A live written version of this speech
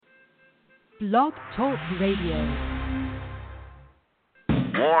Blog Talk Radio.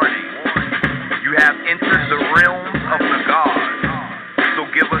 Warning. You have entered the realm of the gods. So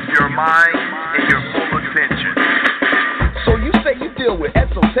give us your mind and your full attention. So you say you deal with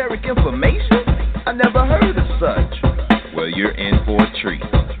esoteric information? I never heard of such. Well, you're in for a treat.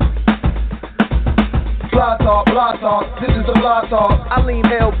 Blog talk, this is the blog talk. I lean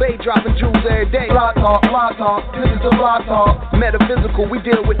El-Bey, dropping jewels every day. Blog talk, this is the blog talk. Metaphysical, we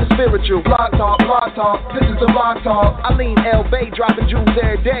deal with the spiritual. Blog talk, this is the blog talk. I lean El-Bey, dropping jewels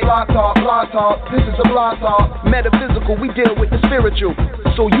every day. Blog talk, this is the blog talk. Metaphysical, we deal with the spiritual.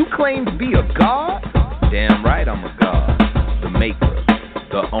 So you claim to be a god? Damn right I'm a god. The maker,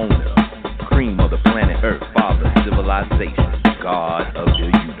 the owner, cream of the planet Earth, father, civilization, god of the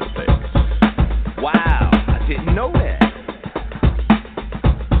universe. Wow, I didn't know that.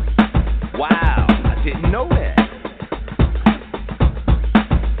 Wow, I didn't know that.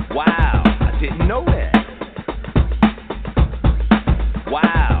 Wow, I didn't know that.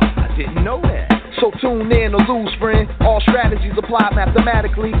 Wow, I didn't know that. So tune in or lose, friend. All strategies apply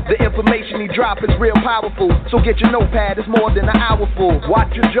mathematically. The information he drop is real powerful. So get your notepad, it's more than an hour full.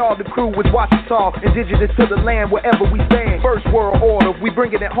 Watch your jaw, the crew is watching talk. Indigenous to the land wherever we stand. First world order, we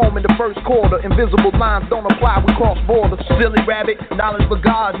bringing it home in the first quarter. Invisible lines don't apply, we cross borders. Silly rabbit, knowledge for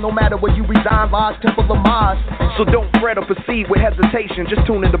gods. No matter where you reside, Lodge, Temple of Mars. So don't fret or proceed with hesitation. Just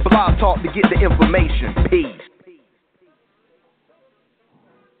tune in to Blog Talk to get the information. Peace.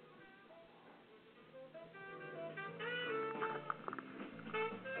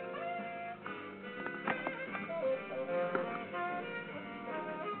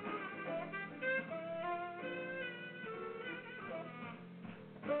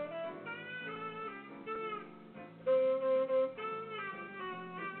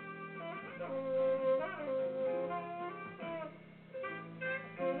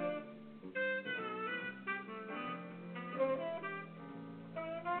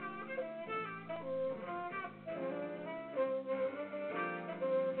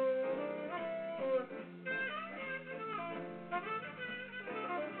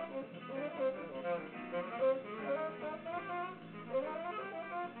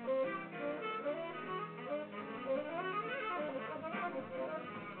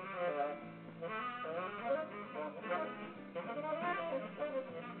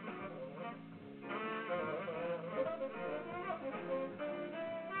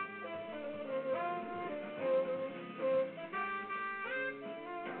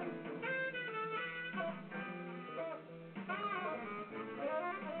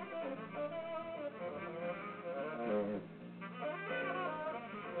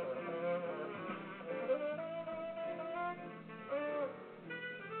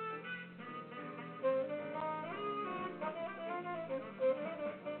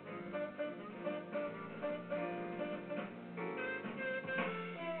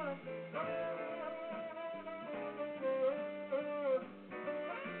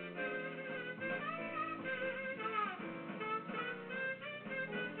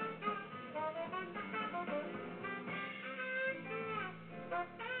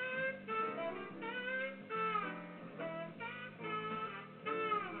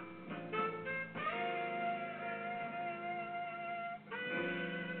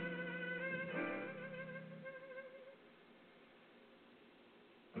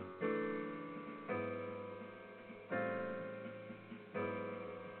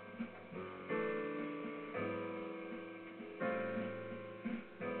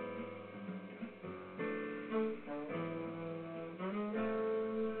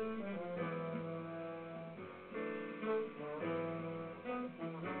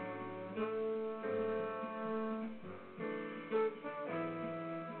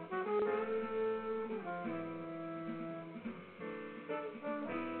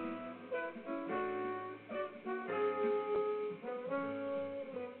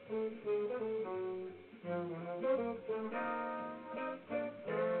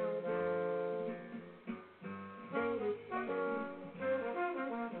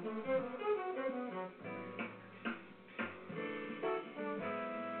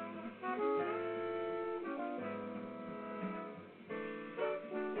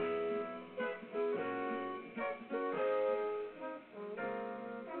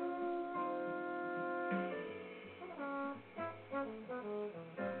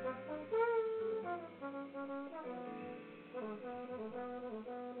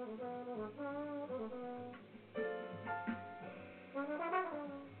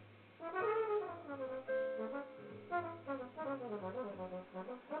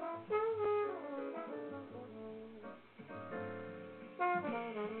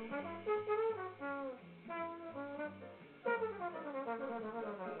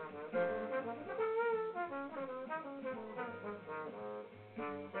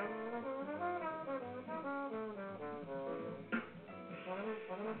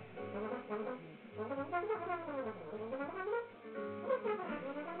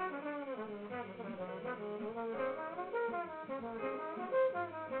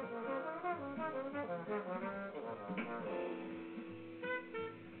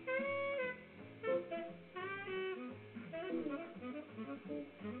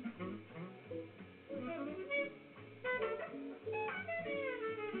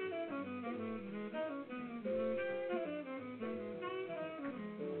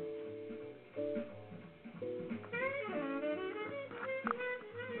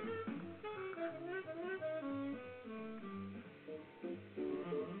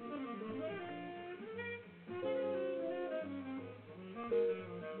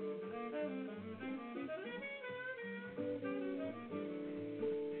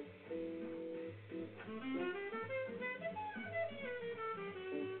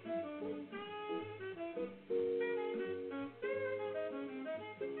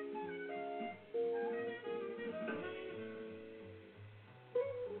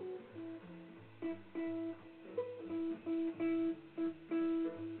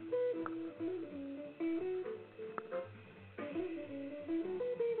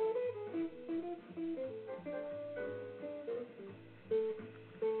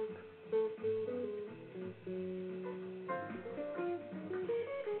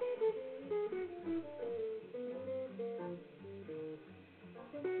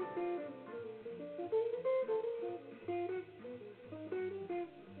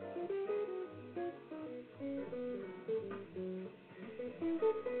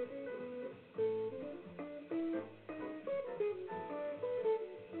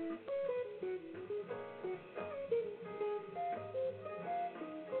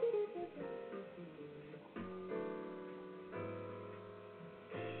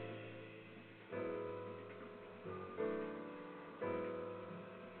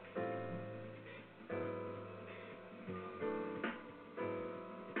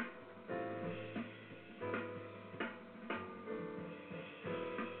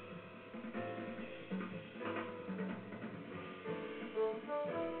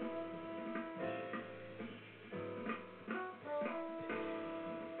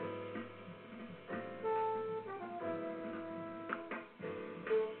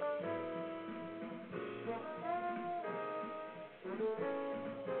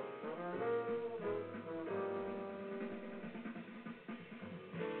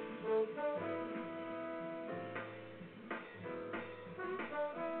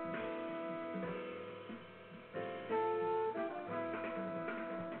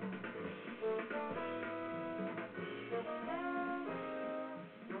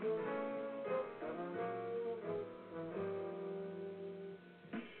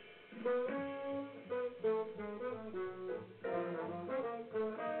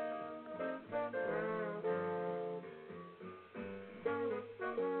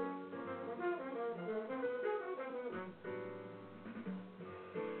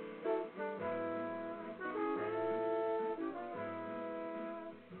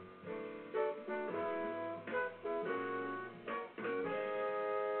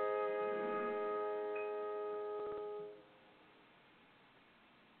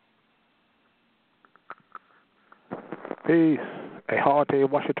 Peace. A hard day,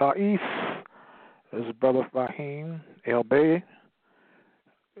 Washington East. This is Brother Faheem, El-Bey,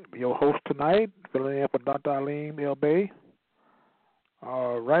 your host tonight, filling in for Dr. Aleem El-Bey.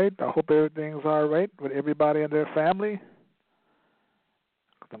 All right. I hope everything's all right with everybody and their family.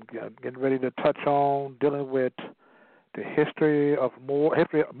 I'm getting ready to touch on dealing with the history of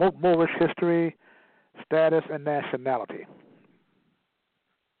Moorish history, status, and nationality.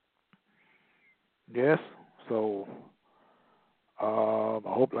 Yes. So I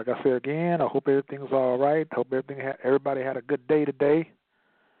hope, like I said again, I hope everything's all right. I hope everybody had a good day today.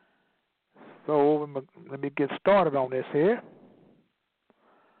 So let me get started on this here.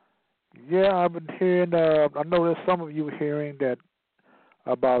 Yeah, I've been hearing. I know there's some of you hearing that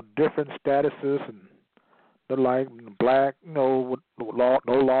about different statuses and the like, black, with no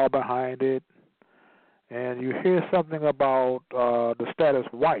law behind it, and you hear something about the status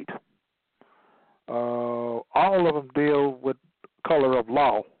white. All of them deal with color of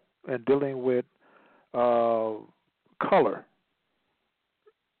law and dealing with color,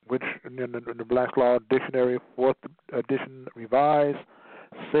 which in the Black's Law Dictionary, 4th edition revised,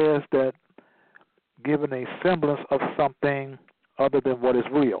 says that given a semblance of something other than what is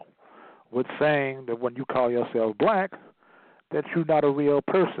real, with saying that when you call yourself black, that you're not a real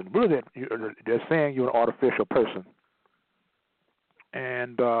person. Really, they're saying you're an artificial person.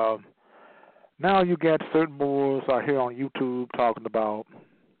 And now you get certain Moors out here on YouTube talking about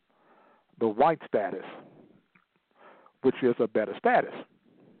the white status, which is a better status.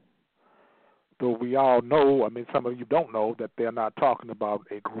 Though we all know, I mean, some of you don't know, that they're not talking about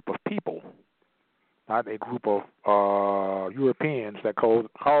a group of people, not a group of Europeans that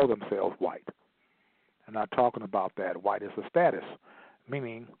call themselves white. They're not talking about that. White is a status,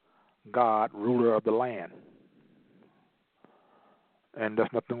 meaning God, ruler of the land. And there's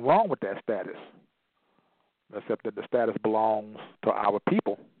nothing wrong with that status, except that the status belongs to our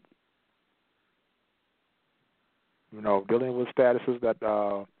people. You know, dealing with statuses that,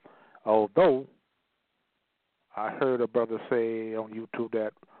 although I heard a brother say on YouTube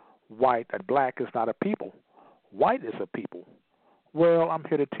that black is not a people. White is a people. Well, I'm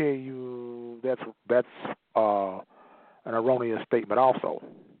here to tell you that's an erroneous statement also,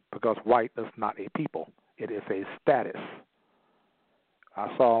 because white is not a people. It is a status. I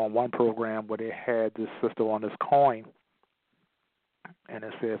saw on one program where they had this sister on this coin, and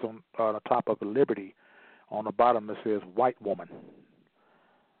it says on the top of the Liberty, on the bottom it says white woman.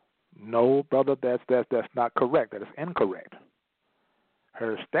 No, brother, that's not correct. That is incorrect.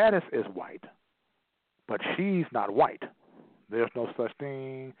 Her status is white, but she's not white. There's no such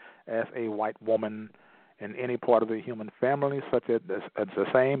thing as a white woman in any part of the human family, such as it's the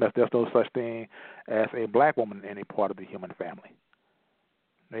same as there's no such thing as a black woman in any part of the human family.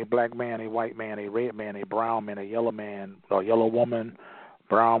 A black man, a white man, a red man, a brown man, a yellow woman,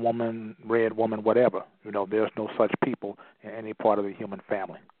 brown woman, red woman, whatever. You know, there's no such people in any part of the human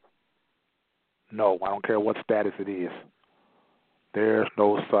family. No, I don't care what status it is. There's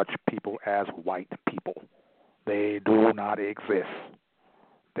no such people as white people. They do not exist.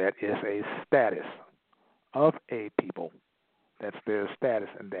 That is a status of a people. That's their status,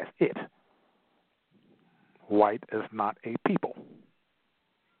 and that's it. White is not a people.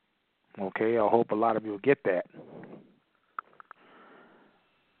 Okay, I hope a lot of you get that.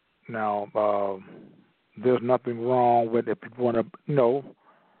 Now, there's nothing wrong with if you want to,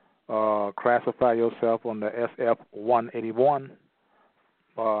 classify yourself on the SF 181,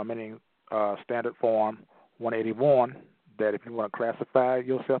 meaning standard form 181, that if you want to classify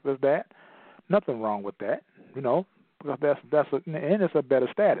yourself as that, nothing wrong with that, because and it's a better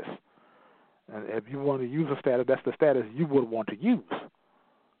status. And if you want to use a status, that's the status you would want to use.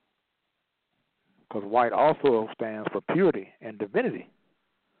 Because white also stands for purity and divinity.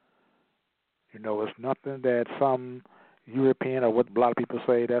 It's nothing that some European, or what a lot of people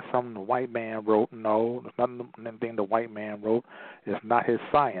say, that's something the white man wrote. No, it's not anything the white man wrote. It's not his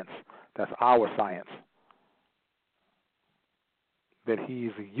science. That's our science that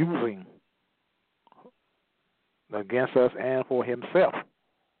he's using against us and for himself,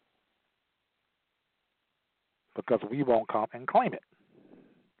 because we won't come and claim it.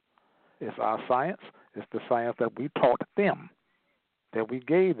 It's our science. It's the science that we taught them, that we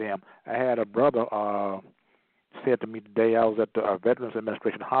gave them. I had a brother said to me today, I was at the Veterans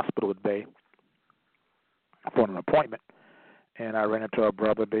Administration Hospital today for an appointment, and I ran into a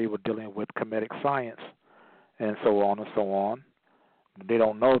brother. They were dealing with comedic science and so on and so on. They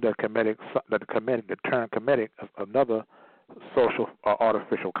don't know that the term comedic is another social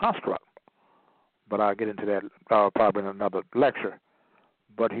artificial construct. But I'll get into that probably in another lecture.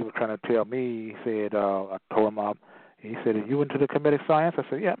 But he was trying to tell me, he said, I told him, he said, are you into the comedic science? I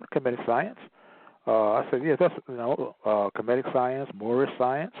said, yeah, I'm in comedic science. I said, yes, that's, comedic science, Moorish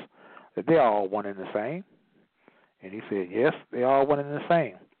science, they're all one and the same. And he said, yes, they all one and the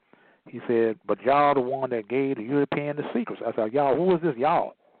same. He said, but y'all the one that gave the European the secrets. I said, y'all, who is this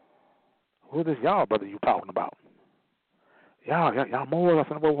y'all? Who is this y'all, brother, you talking about? Y'all Moors. I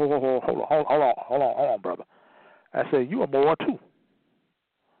said, whoa, hold on, brother. I said, you a Moor too.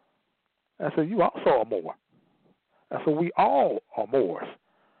 I said, you also a Moor. I said, we all are Moors.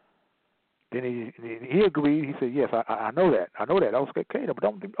 Then he agreed. He said, yes, I know that. I was okay, but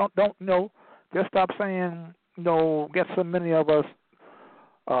don't just stop saying, get so many of us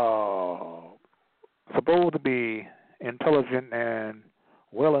supposed to be intelligent and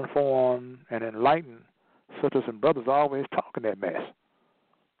well-informed and enlightened sisters and brothers always talking that mess.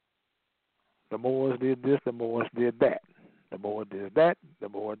 The Moors did this, the Moors did that. The Moor did that, the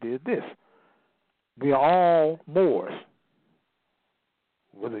Moor did this. We are all Moors.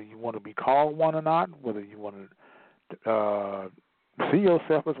 Whether you want to be called one or not, whether you want to see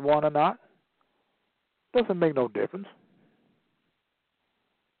yourself as one or not, doesn't make no difference.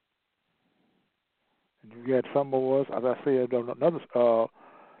 And you got some of us, as I said on another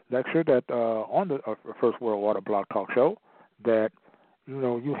lecture, that on the First World Water Block Talk Show, that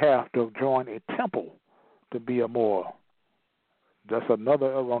you have to join a temple to be a Moor. That's another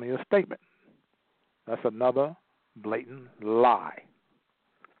erroneous statement. That's another blatant lie.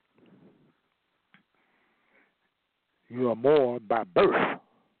 You are more by birth.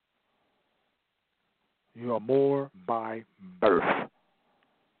 You are more by birth.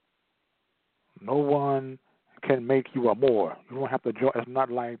 No one can make you a more. You don't have to join. It's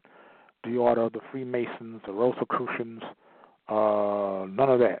not like the order of the Freemasons, the Rosicrucians, none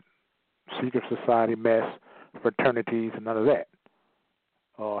of that. Secret society mess, fraternities, none of that.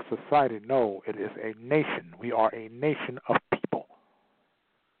 Society, no, it is a nation. We are a nation of people.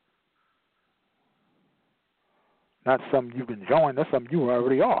 Not something you can join, that's something you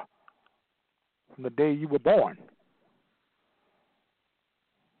already are from the day you were born.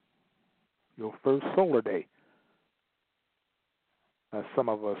 Your first solar day, as some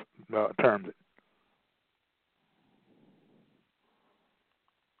of us terms it.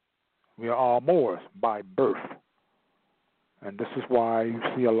 We are all Moors by birth. And this is why you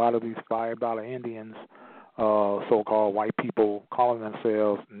see a lot of these $5 Indians, so-called white people, calling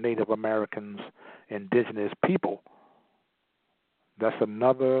themselves Native Americans, indigenous people. That's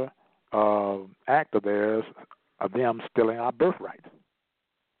another act of theirs, of them stealing our birthright.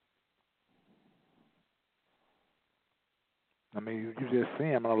 I mean, you just see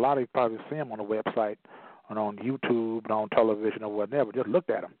them, and a lot of you probably see them on the website and on YouTube and on television or whatever. Just looked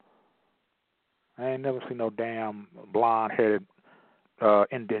at them. I ain't never seen no damn blonde-headed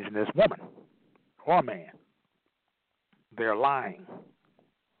indigenous woman or man. They're lying.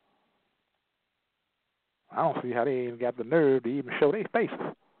 I don't see how they even got the nerve to even show their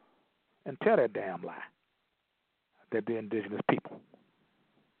faces and tell that damn lie that they're indigenous people.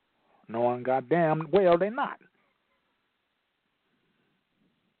 Knowing goddamn well they're not.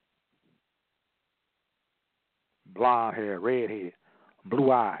 Blonde hair, red hair,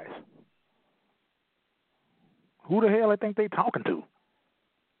 blue eyes. Who the hell they think they talking to?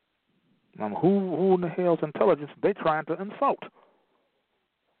 Who in the hell's intelligence they trying to insult?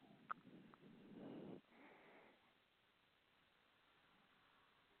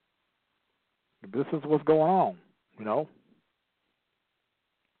 This is what's going on, you know.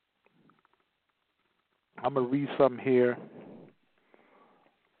 I'm going to read something here.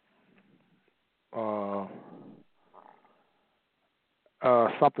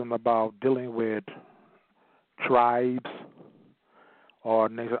 Something about dealing with tribes or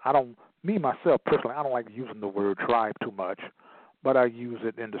nations. Me myself personally, I don't like using the word tribe too much, but I use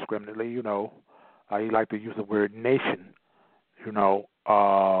it indiscriminately, you know. I like to use the word nation, you know,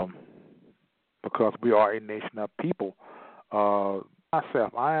 because we are a nation of people.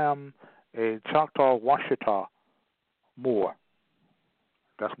 Myself, I am a Choctaw Washita Moor.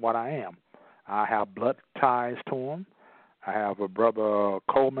 That's what I am. I have blood ties to them. I have a brother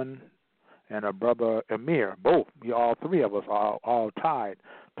Coleman and a brother Emir. Both, all three of us are all tied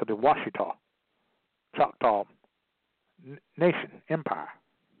to the Washita, Choctaw nation, empire.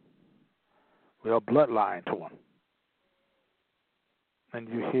 We are bloodline to them. And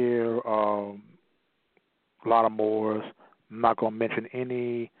you hear a lot of Moors. I'm not going to mention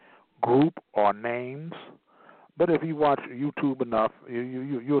any group or names, but if you watch YouTube enough,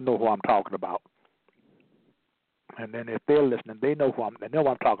 you'll know who I'm talking about. And then if they're listening, they know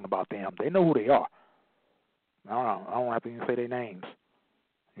I'm talking about them. They know who they are. I don't have to even say their names,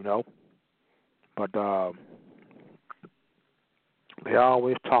 you know. But they're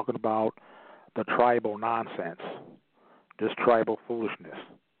always talking about the tribal nonsense, this tribal foolishness,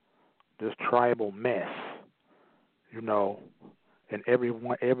 this tribal mess, you know. And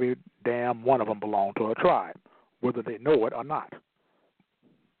every damn one of them belong to a tribe, whether they know it or not.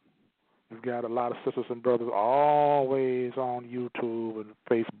 We've got a lot of sisters and brothers always on YouTube and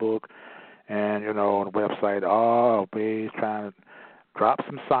Facebook and, you know, on the website, always trying to drop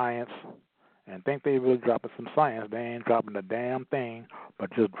some science and think they really dropping some science. They ain't dropping a damn thing,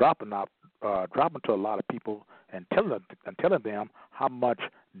 but just dropping to a lot of people and telling them how much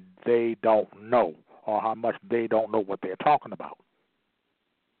they don't know or how much they don't know what they're talking about.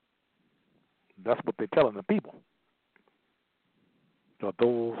 That's what they're telling the people. So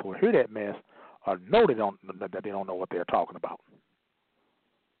those who hear that mess know that they don't know what they're talking about.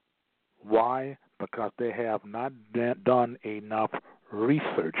 Why? Because they have not done enough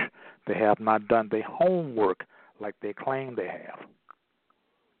research. They have not done their homework like they claim they have.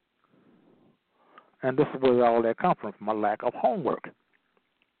 And this is where all that comes from a lack of homework.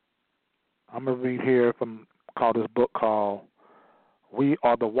 I'm going to read here this book called We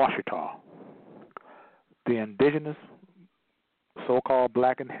Are the Washita, the Indigenous so-called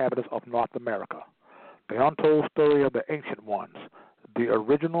black inhabitants of North America, the untold story of the ancient ones, the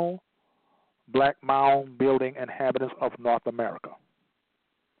original black mound-building inhabitants of North America.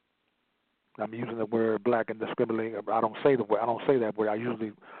 I'm using the word black indiscriminately. I don't say that word. I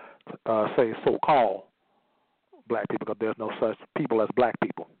usually say so-called black people because there's no such people as black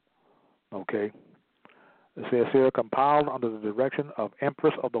people. Okay? It says here, compiled under the direction of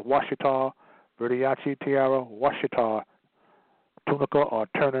Empress of the Washita, Verdiachi Tiara, Washita, Tunica or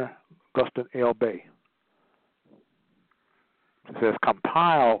Turner, Guston El-Bey. It says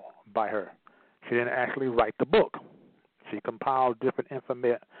compiled by her. She didn't actually write the book. She compiled different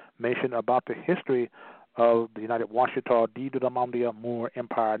information about the history of the United Washita Didamandia Moor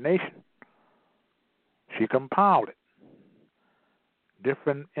Empire Nation. She compiled it.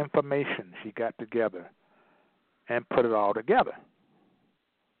 Different information she got together and put it all together.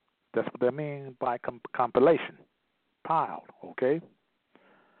 That's what they mean by compilation. Piled, okay?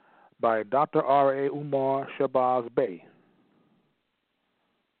 By Dr. R.A. Umar Shabazz Bey.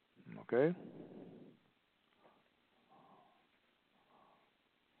 Okay?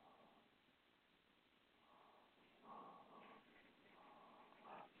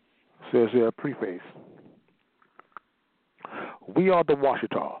 Says here, preface. We Are the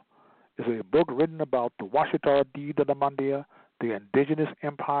Washita is a book written about the Washita Didamandia, the indigenous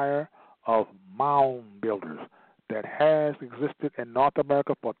empire of mound builders that has existed in North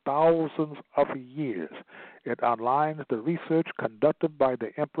America for thousands of years. It outlines the research conducted by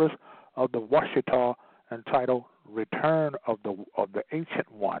the Empress of the Washita entitled Return of the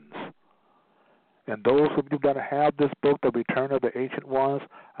Ancient Ones. And those of you that have this book, The Return of the Ancient Ones,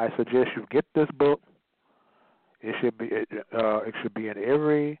 I suggest you get this book. It should be in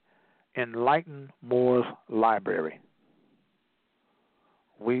every enlightened Moors library.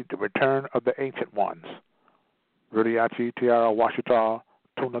 The Return of the Ancient Ones. Rudiachi, Tiara, Washita,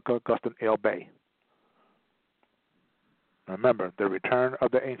 Tunica, Guston, El-Bey. Remember, The Return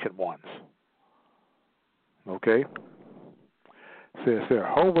of the Ancient Ones. Okay? Says here,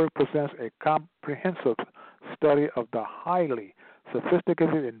 her work presents a comprehensive study of the highly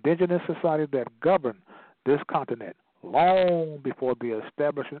sophisticated indigenous society that governed this continent long before the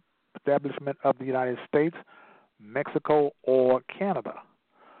establishment of the United States, Mexico, or Canada.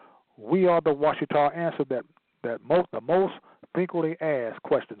 We Are the Washita answer the most frequently asked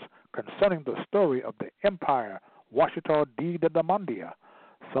questions concerning the story of the empire Washita Didamandia.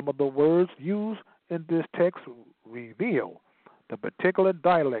 Some of the words used in this text reveal the particular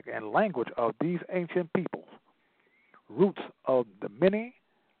dialect and language of these ancient peoples. Roots of the many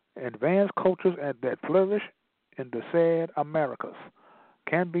advanced cultures that flourish in the said Americas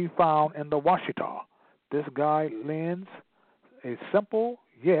can be found in the Washita. This guide lends a simple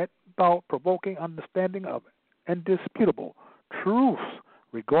yet thought-provoking understanding of indisputable truths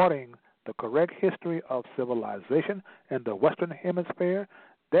regarding the correct history of civilization in the Western Hemisphere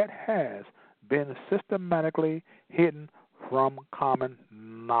that has been systematically hidden from common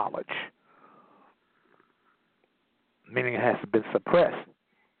knowledge, meaning it has been suppressed.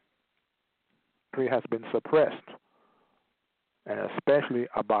 It has been suppressed, and especially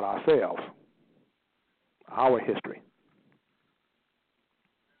about ourselves, our history.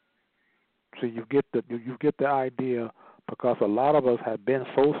 So you get the idea, because a lot of us have been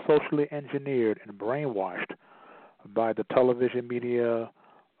so socially engineered and brainwashed by the television media,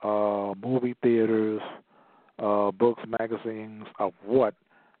 movie theaters, books, magazines, of what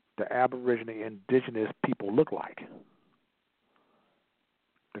the Aboriginal indigenous people look like.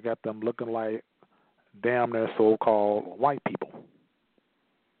 They got them looking like damn near so-called white people.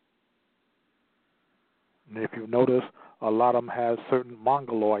 And if you notice, a lot of them have certain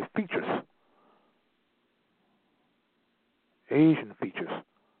Mongoloid features, Asian features,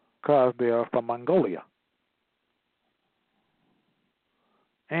 because they are from Mongolia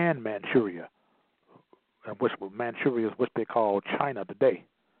and Manchuria, and Manchuria is what they call China today,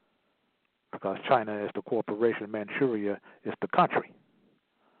 because China is the corporation, Manchuria is the country.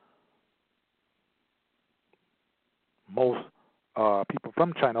 Most people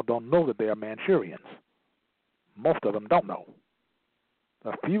from China don't know that they are Manchurians. Most of them don't know.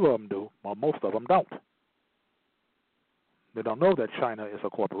 A few of them do, but most of them don't. They don't know that China is a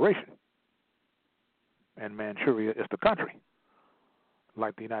corporation and Manchuria is the country.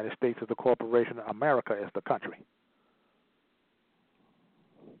 Like the United States is the corporation, America is the country.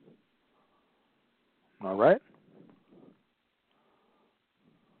 All right?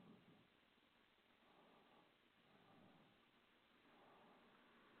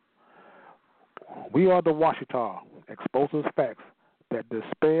 We Are the Washita exposes facts that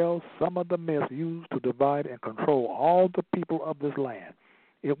dispel some of the myths used to divide and control all the people of this land.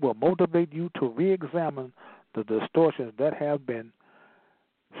 It will motivate you to re-examine the distortions that have been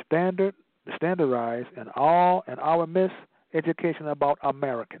standardized in our miseducation about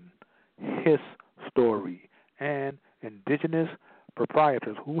American, his story, and indigenous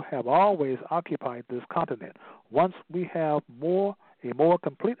proprietors who have always occupied this continent. Once we have a more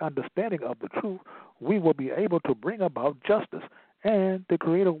complete understanding of the truth, we will be able to bring about justice, and the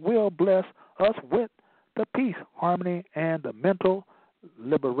Creator will bless us with the peace, harmony, and the mental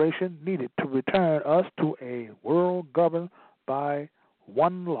liberation needed to return us to a world governed by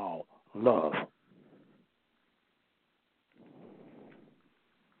one law, love.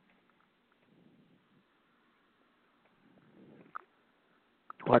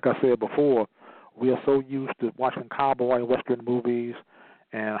 Like I said before, we are so used to watching cowboy and western movies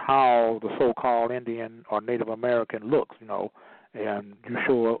and how the so-called Indian or Native American looks, and you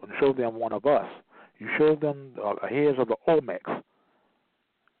show them one of us. You show them the heads of the Olmecs.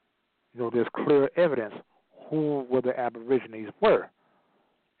 There's clear evidence who were the Aborigines were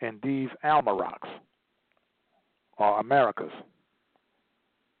in these Almarocs or Americas.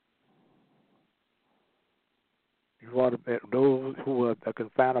 You ought to, those who can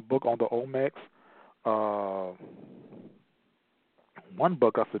find a book on the Olmecs. One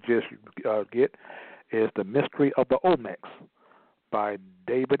book I suggest you get is The Mystery of the Olmecs by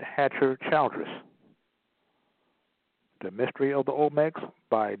David Hatcher Childress. The Mystery of the Olmecs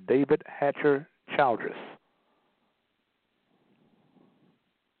by David Hatcher Childress.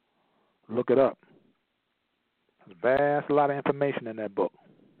 Look it up. There's a lot of information in that book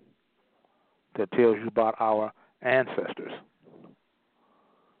that tells you about our ancestors,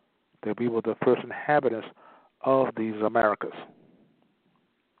 that we were the first inhabitants of these Americas,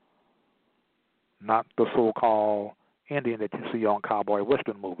 not the so-called Indian that you see on cowboy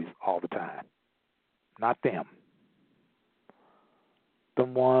western movies all the time. Not them.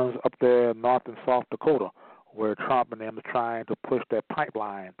 Them ones up there north and South Dakota where Trump and them are trying to push that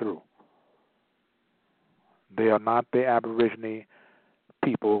pipeline through. They are not the Aborigine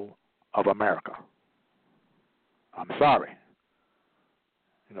people of America. I'm sorry.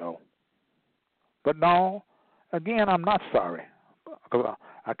 But no, again, I'm not sorry. Because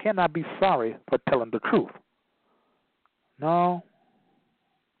I cannot be sorry for telling the truth. No,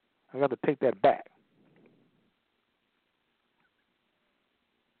 I got to take that back.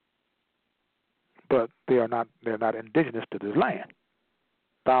 But they're not indigenous to this land.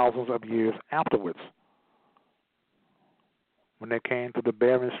 Thousands of years afterwards, when they came to the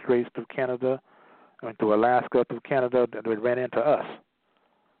Bering Straits through Canada and to Alaska through Canada, they ran into us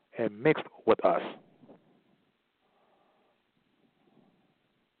and mixed with us.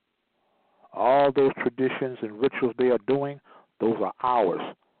 All those traditions and rituals they are doing, those are ours.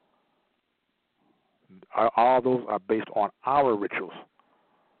 All those are based on our rituals,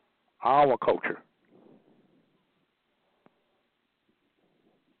 our culture,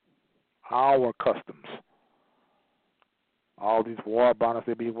 our customs. All these war bonnets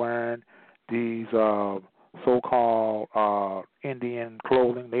they be wearing, these so-called Indian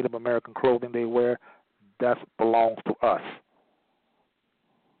clothing, Native American clothing they wear, that belongs to us.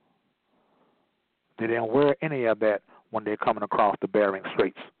 They didn't wear any of that when they're coming across the Bering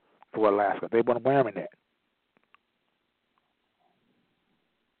Straits to Alaska. They weren't wearing that.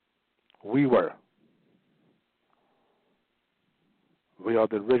 We were. We are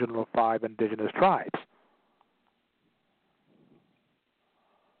the original 5 indigenous tribes.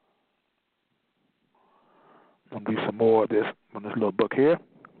 I'm going to do some more of this on this little book here.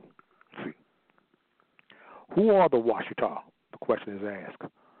 Let's see. Who are the Washita? The question is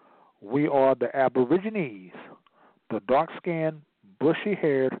asked. We are the Aborigines, the dark-skinned,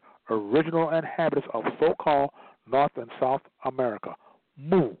 bushy-haired, original inhabitants of so-called North and South America.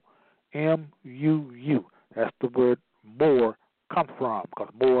 Mu, M-U-U. That's the word Moor comes from,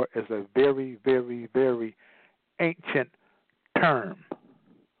 because Moor is a very, very, very ancient term.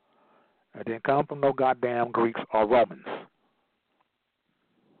 It didn't come from no goddamn Greeks or Romans.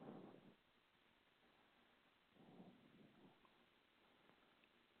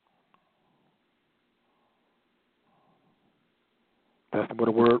 That's where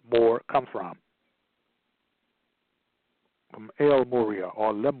the word Moor comes from El-Muria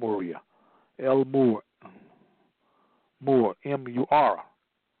or Lemuria. El-Mur, Moor, M-U-R.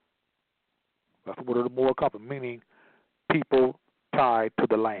 That's where the Moor comes from, meaning people tied to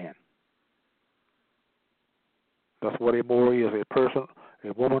the land. That's what a Moor is, a person,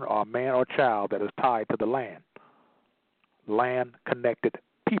 a woman, or a man or child that is tied to the land. Land-connected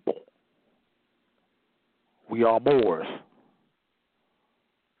people. We are Moors.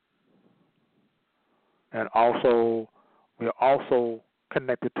 And also, we are also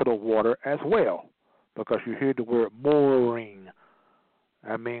connected to the water as well, because you hear the word mooring.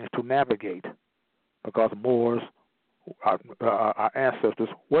 That means to navigate, because Moors, our ancestors,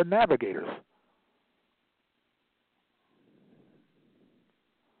 were navigators.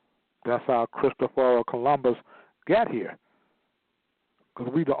 That's how Christopher Columbus got here.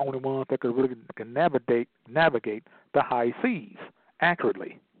 Because we the only ones that could really can navigate the high seas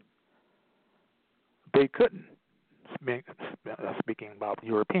accurately. They couldn't. Speaking about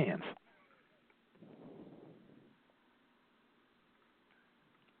Europeans.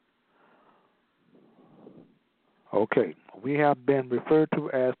 Okay, we have been referred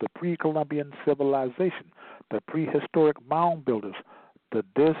to as the pre-Columbian civilization, the prehistoric mound builders, the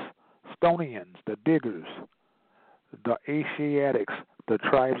Distonians, the diggers, the Asiatics, the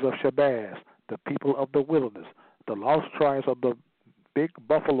tribes of Shabazz, the people of the wilderness, the lost tribes of the big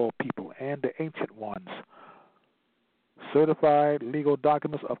buffalo people, and the ancient ones. Certified legal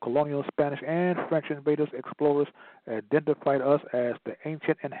documents of colonial Spanish and French invaders, explorers identified us as the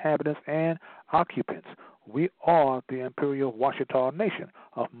ancient inhabitants and occupants. We are the Imperial Washita Nation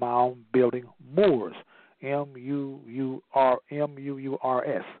of mound-building Moors, M-U-U-R-S,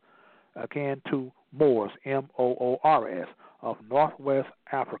 akin to Moors, M-O-O-R-S, of Northwest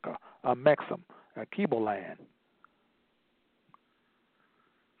Africa, a Mexam, a Kiboland,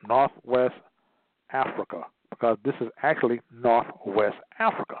 Northwest Africa, because this is actually Northwest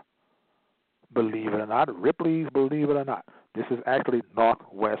Africa. Believe it or not, Ripley's, believe it or not, this is actually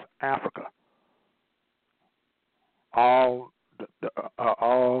Northwest Africa. All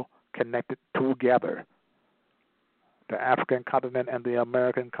connected together. The African continent and the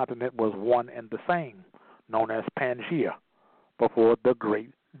American continent was one and the same, known as Pangaea, before the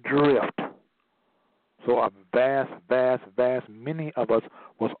Great Drift. So a vast many of us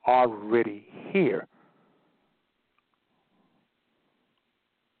was already here.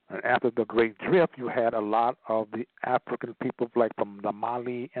 And after the Great Drift, you had a lot of the African people, like from the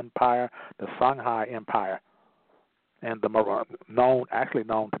Mali Empire, the Songhai Empire, and the known as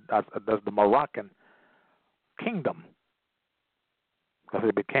the Moroccan Kingdom, because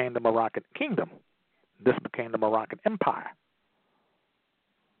it became the Moroccan Kingdom. This became the Moroccan Empire.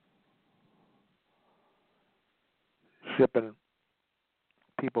 Shipping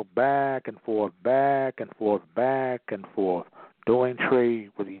people back and forth, doing trade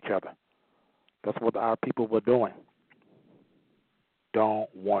with each other. That's what our people were doing.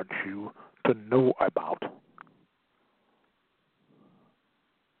 Don't want you to know about.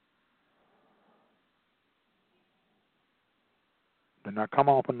 Did not come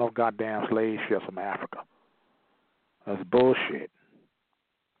on for no goddamn slave ships from Africa. That's bullshit.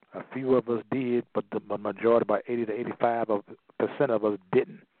 A few of us did, but the majority, about 80 to 85% of us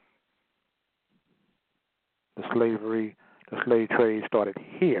didn't. The slave trade started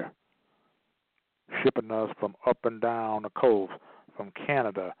here, shipping us from up and down the coast, from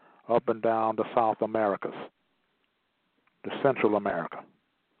Canada, up and down the South Americas, to Central America.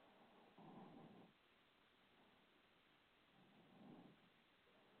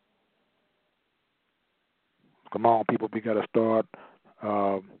 Come on, people, we got to start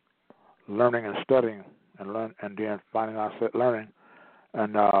learning and studying, and then finding ourselves learning,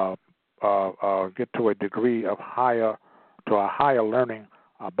 and get to a degree of higher learning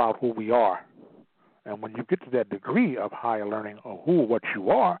about who we are. And when you get to that degree of higher learning of what you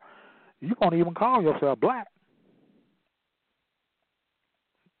are, you won't even call yourself black.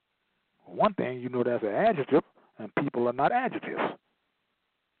 One thing, you know that's an adjective, and people are not adjectives.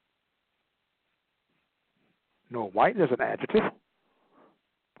 No, white is an adjective.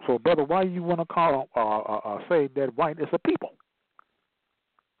 So, brother, why you want to call say that white is a people?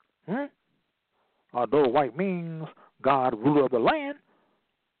 Although white means God, ruler of the land,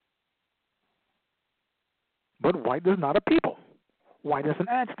 but white is not a people. White is an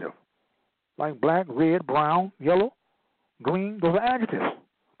adjective. Like black, red, brown, yellow, green, those are adjectives.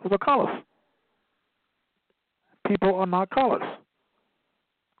 Those are colors. People are not colors.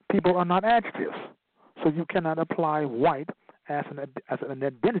 People are not adjectives. So you cannot apply white as an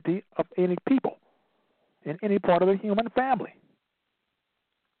identity of any people in any part of the human family.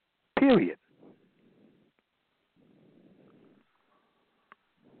 Period.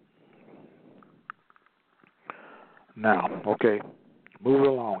 Now, okay, moving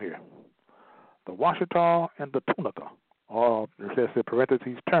along here. The Washita and the Tunica, or it says in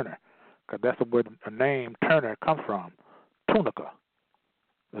parentheses Turner, because that's where the name Turner comes from. Tunica.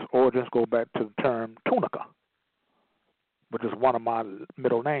 Its origins go back to the term Tunica, which is one of my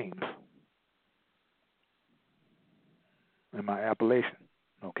middle names in my appellation.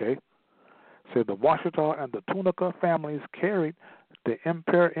 Okay? So the Washita and the Tunica families carried the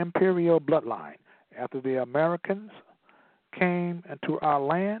imperial bloodline. After the Americans came into our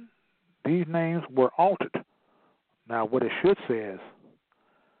land, these names were altered. Now, what it should say is,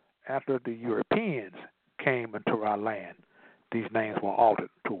 after the Europeans came into our land, these names were altered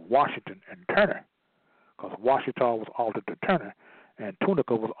to Washington and Turner, because Washita was altered to Turner, and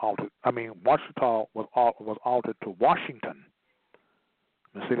Tunica was altered. Washita was altered to Washington.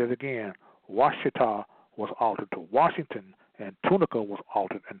 Let's say that again. Washita was altered to Washington, and Tunica was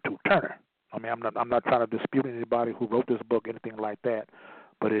altered into Turner. I'm not trying to dispute anybody who wrote this book, anything like that,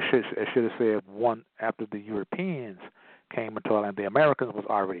 but it should have said one after the Europeans came into our land. The Americans was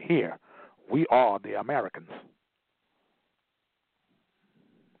already here. We are the Americans.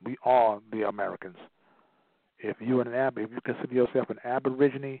 We are the Americans. If you consider yourself an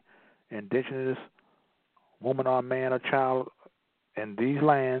Aborigine, indigenous woman or man or child in these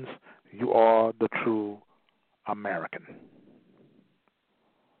lands, you are the true American.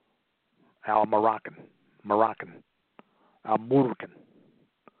 Al-Moroccan, Al-Murrican,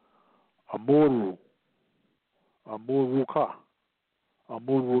 Amuru, Amuruka,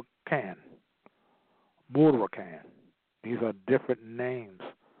 Amurukan, Murakan. These are different names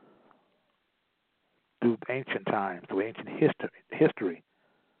through ancient times, through ancient history,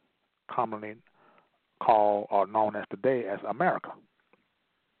 commonly called or known as today as America,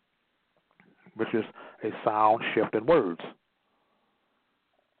 which is a sound shift in words,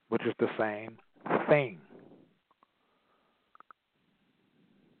 which is the same thing.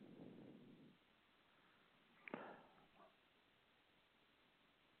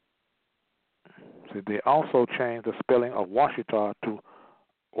 See, they also changed the spelling of Washita to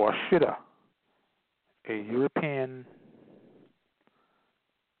Washita, a European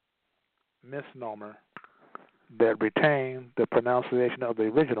misnomer that retained the pronunciation of the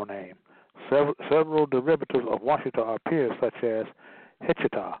original name. Several derivatives of Washita appear, such as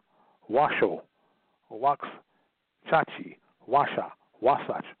Hichita, Washo, Waxchachi, Washa,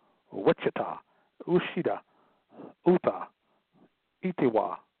 Wasach, Wichita, Ushida, Uta,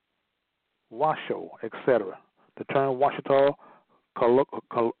 Itiwa, Washo, etc. The term Washita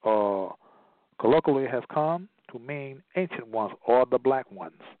colloquially has come to mean ancient ones or the black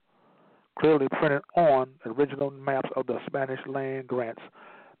ones. Clearly printed on original maps of the Spanish land grants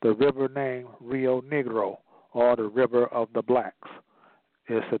the river name Rio Negro, or the River of the Blacks.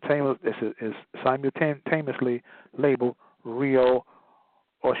 Is simultaneously labeled Rio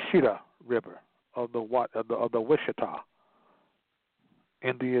Oshita River of the Wichita.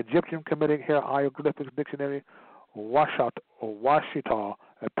 In the Egyptian Kemetic Hieroglyphics Dictionary, Washita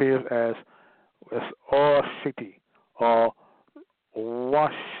appears as Oshiti or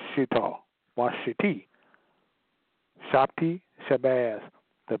Washiti, Shapti, Shabazz.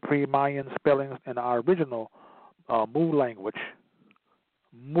 The pre-Mayan spellings in our original Mu language,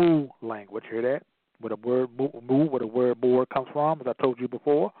 hear that? Where the word Mu, where the word Moor comes from, as I told you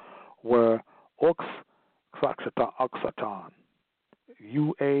before, were Oxaton, Uaxactun,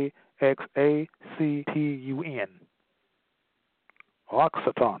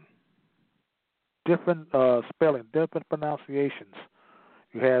 Oxaton. Different spelling, different pronunciations.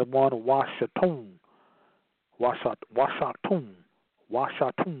 You had one Washatun,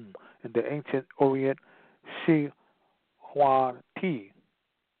 in the ancient Orient, Shi Hua Ti,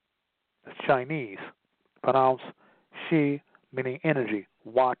 Chinese, pronounced Shi meaning energy,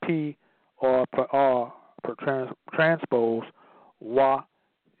 Hua Ti, or transposed Hua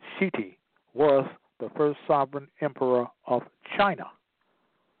Shiti, was the first sovereign emperor of China.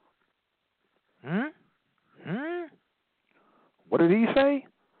 What did he say?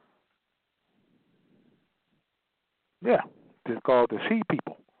 Yeah, it's called the She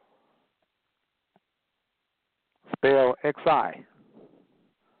people. Spell Xi,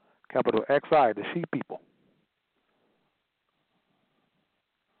 capital Xi, the She people.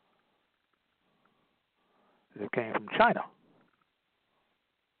 It came from China.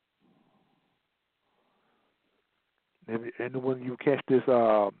 And when you catch this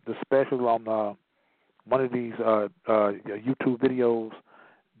the special on one of these YouTube videos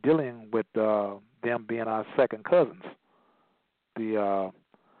dealing with them being our second cousins, the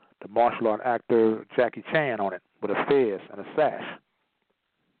martial art actor Jackie Chan on it with a fez and a sash.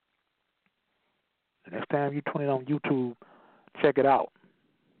 The next time you tune in on YouTube, check it out.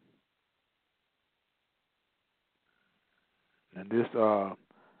 And this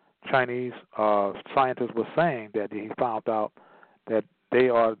Chinese scientist was saying that he found out that they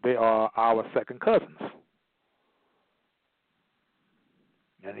are our second cousins.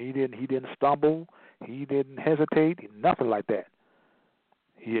 And he didn't stumble, he didn't hesitate, nothing like that.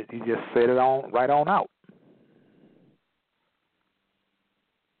 He just said it right on out.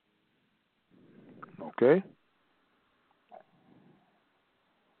 Okay.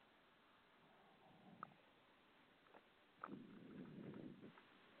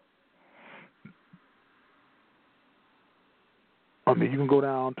 I mean, you can go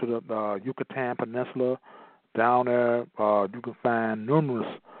down to the Yucatan Peninsula. Down there, you can find numerous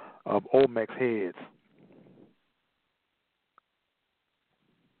of Olmec heads.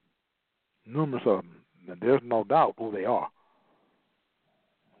 Numerous of them. And there's no doubt who they are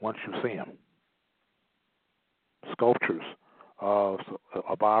once you see them. Sculptures of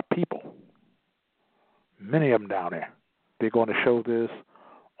our people. Many of them down there. They're going to show this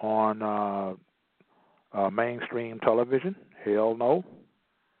on mainstream television. Hell no.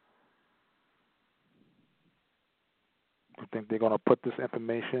 You think they're going to put this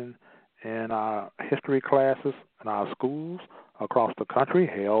information in our history classes in our schools across the country?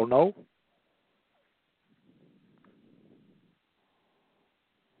 Hell no.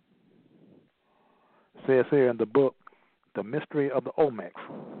 It says here in the book, The Mystery of the Olmecs.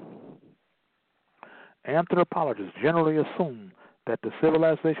 Anthropologists generally assume that the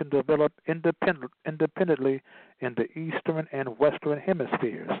civilization developed independently in the eastern and western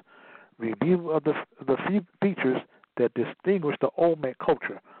hemispheres. Review of the features that distinguish the Olmec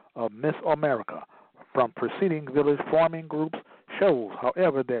culture of Mesoamerica from preceding village farming groups shows,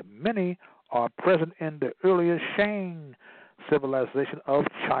 however, that many are present in the earlier Shang civilization of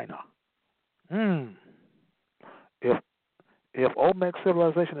China. If Olmec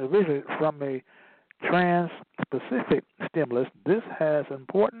civilization originated from a trans-Pacific stimulus, this has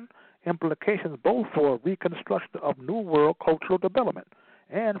important implications both for reconstruction of New World cultural development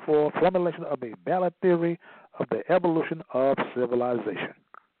and for formulation of a valid theory of the evolution of civilization.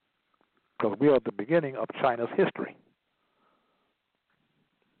 Because we are at the beginning of China's history.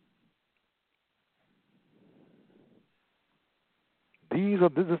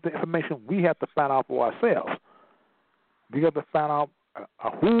 This is the information we have to find out for ourselves. We have to find out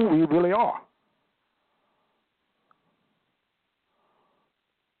who we really are.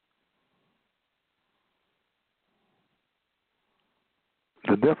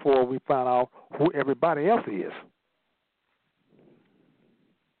 And therefore, we find out who everybody else is.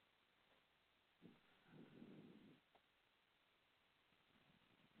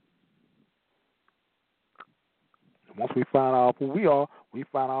 Once we find out who we are, we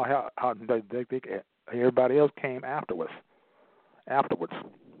find out how everybody else came afterwards.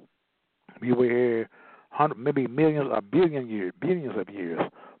 We were here maybe millions or billions of years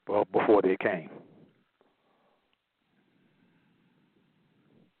before they came.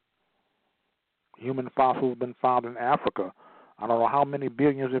 Human fossils have been found in Africa. I don't know how many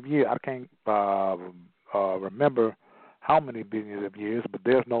billions of years. I can't remember how many billions of years, but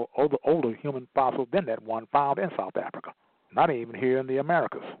there's no older human fossil than that one found in South Africa. Not even here in the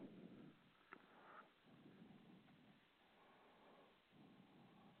Americas.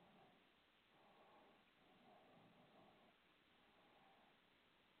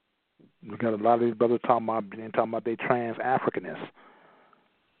 We got a lot of these brothers talking about they trans-Africanists.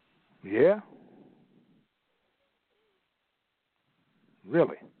 Yeah?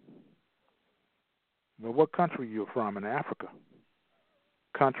 Really? Well, what country you're from in Africa?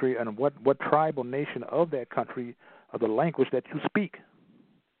 Country and what tribal nation of that country, of the language that you speak?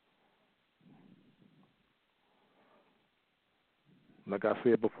 Like I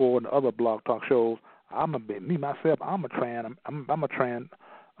said before in the other blog talk shows, I'm a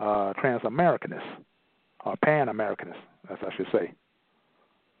trans-Americanist, or Pan-Americanist, as I should say.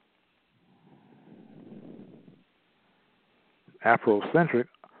 Afrocentric,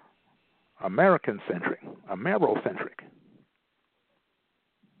 American-centric, Amerocentric.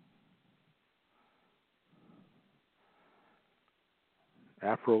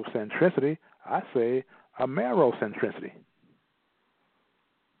 Afrocentricity, I say Amerocentricity.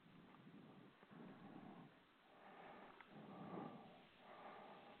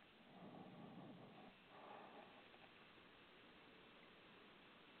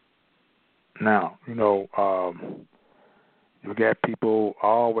 Now, you got people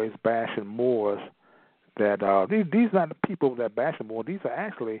always bashing Moors. That these are not the people that bash the Moors. These are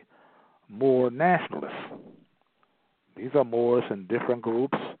actually Moor nationalists. These are Moors in different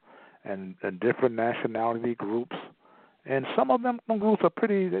groups and different nationality groups, and some of them groups are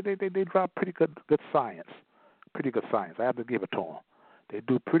pretty. They drop pretty good science. Pretty good science. I have to give it to them. They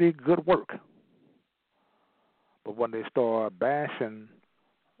do pretty good work. But when they start bashing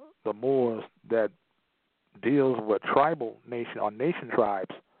the Moors that deals with tribal nation or nation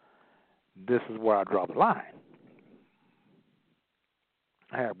tribes, this is where I draw the line.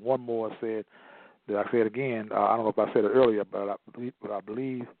 I had one more said that I said again. I don't know if I said it earlier, but I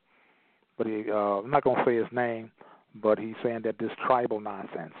believe. But I'm not going to say his name, but he's saying that this tribal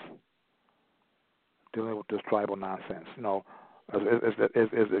nonsense, dealing with this tribal nonsense, is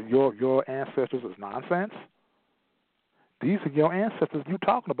your ancestors is nonsense. These are your ancestors you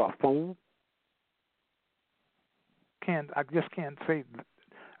talking about, fool. I just can't say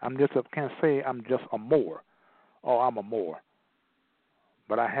I'm just a Moor. Oh, I'm a Moor.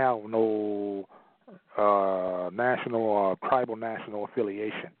 But I have no national or tribal national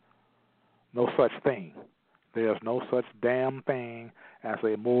affiliation. No such thing. There's no such damn thing as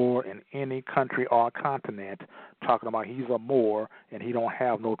a Moor in any country or continent talking about he's a Moor and he don't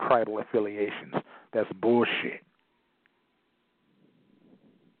have no tribal affiliations. That's bullshit.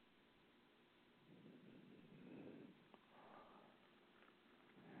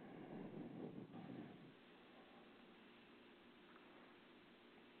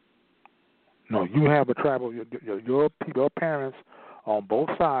 No, you have a tribal. Your people, your parents on both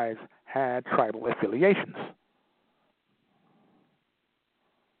sides had tribal affiliations.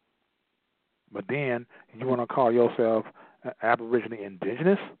 But then you want to call yourself Aboriginal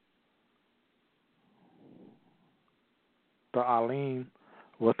Indigenous? The Aline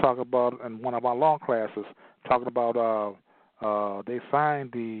was talking about in one of our law classes, talking about they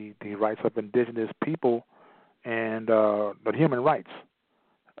signed the rights of indigenous people and the human rights.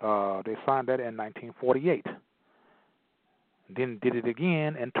 They signed that in 1948. Then did it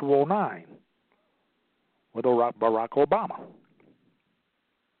again in 2009 with Barack Obama.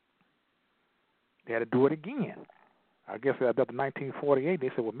 They had to do it again. I guess after 1948,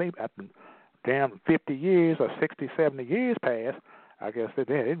 they said, well, maybe after damn 50 years or 60, 70 years passed, I guess that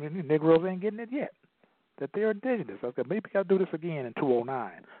Negroes ain't getting it yet, that they're indigenous. I said, maybe I'll do this again in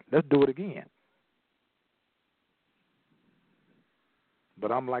 2009. Let's do it again.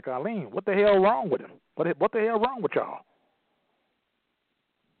 But I'm like, Eileen, what the hell wrong with him? What the hell wrong with y'all?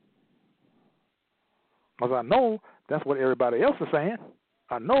 Because I know that's what everybody else is saying.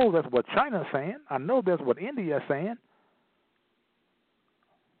 I know that's what China's saying. I know that's what India is saying.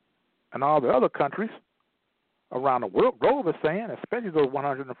 And all the other countries around the globe are saying, especially those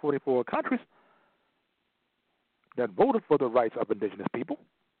 144 countries that voted for the rights of indigenous people.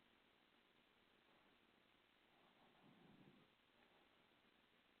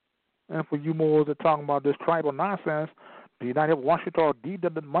 And for you Moors that are talking about this tribal nonsense, the United Washington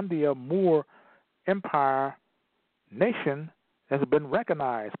D.W. Moor Empire nation has been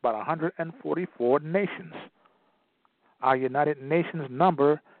recognized by 144 nations. Our United Nations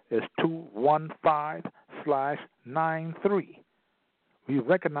number is 215/93. We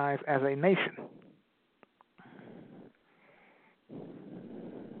recognize as a nation.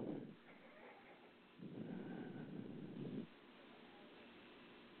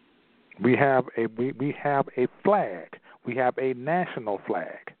 We have a flag. We have a national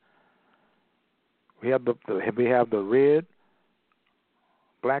flag. We have the red,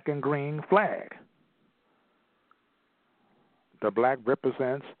 black, and green flag. The black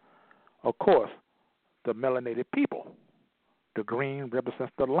represents, of course, the melanated people. The green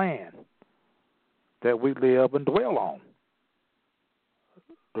represents the land that we live and dwell on.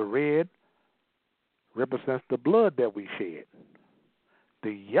 The red represents the blood that we shed.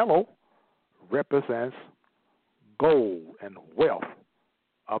 The yellow represents gold and wealth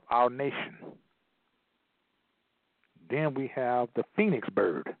of our nation. Then we have the phoenix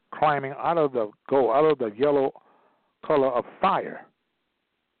bird climbing out of the yellow color of fire,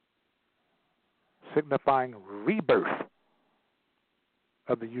 signifying rebirth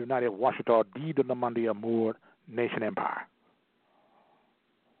of the United Washington D.W. Moor Nation Empire.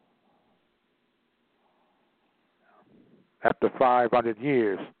 After 500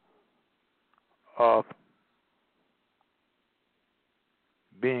 years of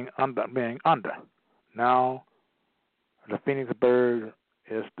being under, now the phoenix bird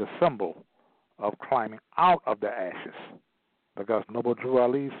is the symbol of climbing out of the ashes, because Noble Drew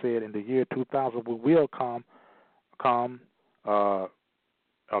Ali said in the year 2000 we will come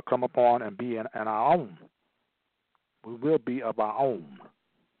upon and be in our own. We will be of our own.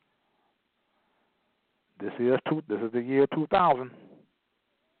 This is the year 2000.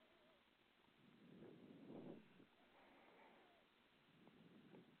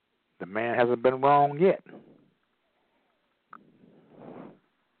 The man hasn't been wrong yet.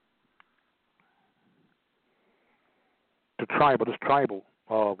 This tribal,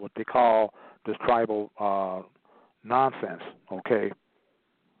 what they call this tribal nonsense, okay?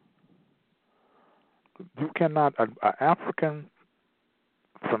 You cannot, an African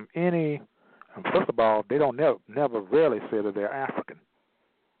from any, first of all, they don't never rarely say that they're African.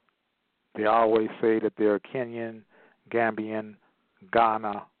 They always say that they're Kenyan, Gambian,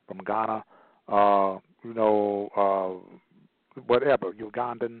 from Ghana, whatever,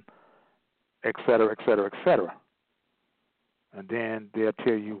 Ugandan, et cetera, et cetera, et cetera. And then they'll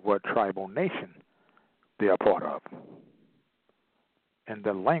tell you what tribal nation they're a part of. in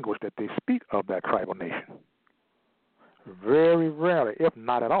the language that they speak of that tribal nation. Very rarely, if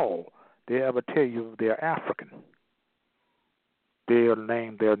not at all, they ever tell you they're African. They'll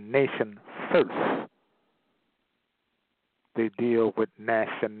name their nation first. They deal with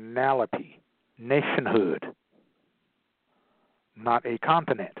nationality, nationhood, not a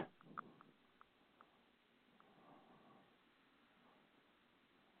continent.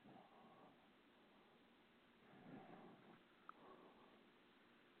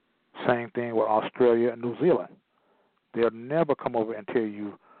 Same thing with Australia and New Zealand. They'll never come over and tell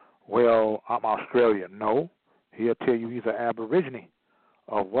you, well, I'm Australian. No, he'll tell you he's an Aborigine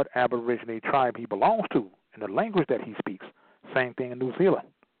of what Aborigine tribe he belongs to and the language that he speaks. Same thing in New Zealand.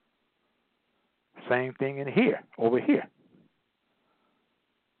 Same thing in here, over here.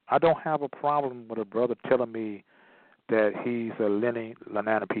 I don't have a problem with a brother telling me that he's a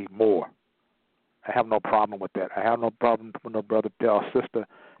Lenape Moor. I have no problem with that. I have no problem with a brother or sister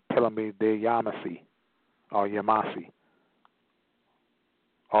telling me they're Yamasee or Yamasi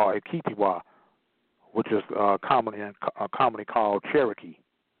or Ekitiwa, which is commonly called Cherokee,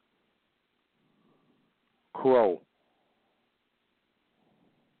 Crow,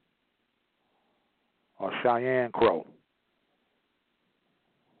 or Cheyenne Crow,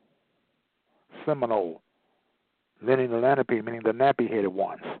 Seminole, Lenape, meaning the nappy-headed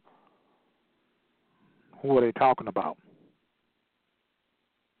ones. Who are they talking about?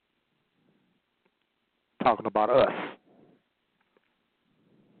 Talking about us.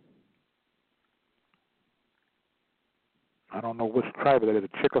 I don't know which tribe it is, the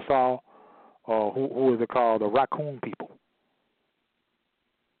Chickasaw, or who is it called, the Raccoon people.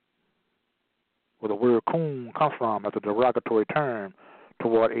 Where the word coon comes from as a derogatory term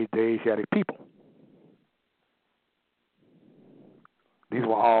toward the Asiatic people. These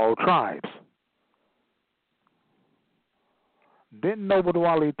were all tribes. Didn't Noble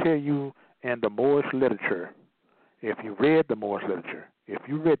Ali tell you in the Moorish literature, if you read the Moorish literature, if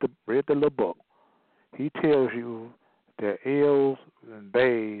you read the little book, he tells you that Els and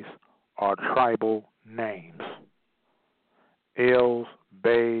Beys are tribal names. Els,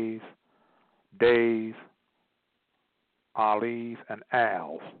 Beys, Days, Alis, and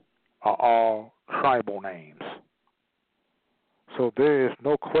Als are all tribal names. So there is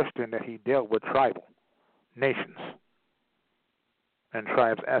no question that he dealt with tribal nations and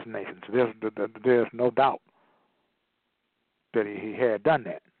tribes as nations. There's no doubt that he had done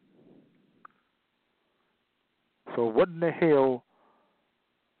that. So what in the hell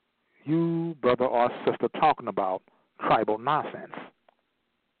you, brother or sister, talking about tribal nonsense?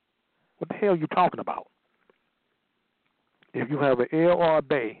 What the hell are you talking about? If you have an El or a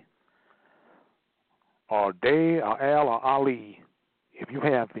Bey, or Day or Al or Ali, if you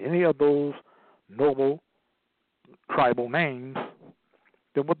have any of those noble tribal names,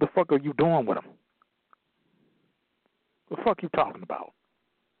 then what the fuck are you doing with them? What the fuck you talking about?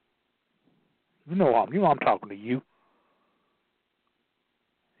 You know I'm talking to you.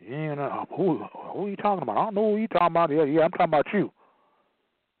 You know, who are you talking about? I don't know who you talking about. Yeah, I'm talking about you.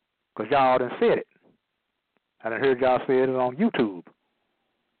 Because y'all done said it. I done heard y'all say it on YouTube.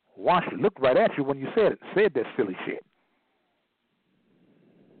 Watch it. Looked right at you when you said that silly shit.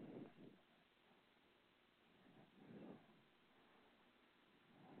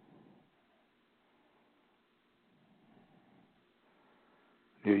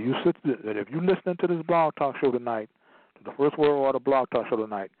 Yeah, if you listening to this blog talk show tonight, to the First World Order blog talk show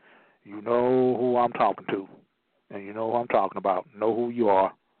tonight, you know who I'm talking to, and you know who I'm talking about. Know who you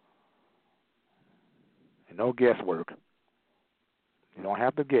are. And no guesswork. You don't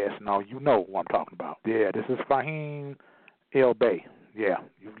have to guess. No, you know who I'm talking about. Yeah, this is Faheem El-Bey. Yeah,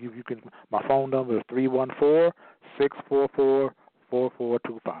 you can. My phone number is 314-644-4425.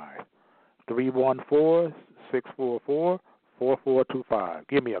 314-644-4425.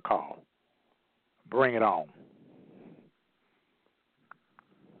 Give me a call. Bring it on.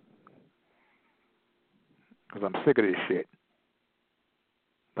 Because I'm sick of this shit.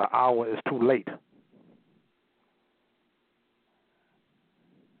 The hour is too late.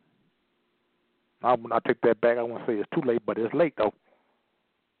 I take that back. I won't say it's too late, but it's late, though.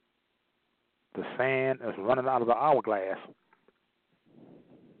 The sand is running out of the hourglass.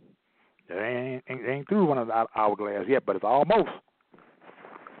 It ain't through running out of the hourglass yet, but it's almost.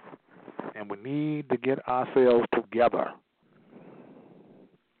 And we need to get ourselves together.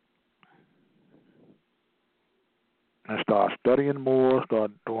 And start studying more, start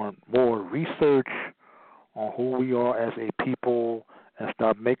doing more research on who we are as a people, and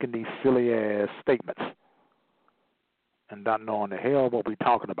start making these silly-ass statements and not knowing the hell what we're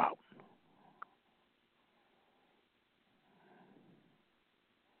talking about.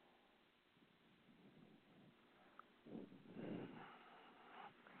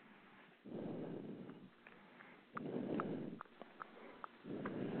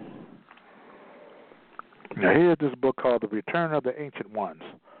 Now, here's this book called The Return of the Ancient Ones,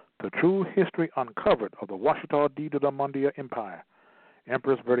 The True History Uncovered of the Washita Mundia Empire,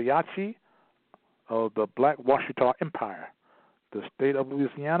 Empress Verdiachi of the Black Washita Empire. The state of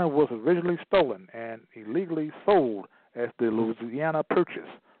Louisiana was originally stolen and illegally sold as the Louisiana Purchase.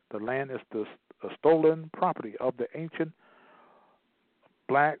 The land is the stolen property of the ancient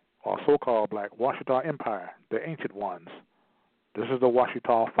Black, or so-called Black, Washita Empire, the Ancient Ones. This is the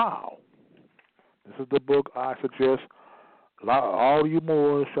Washita File. This is the book I suggest all you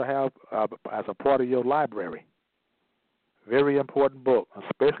Moors should have as a part of your library. Very important book,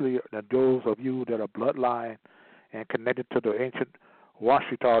 especially those of you that are bloodline and connected to the ancient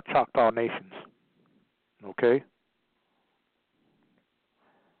Washita Choctaw nations. Okay?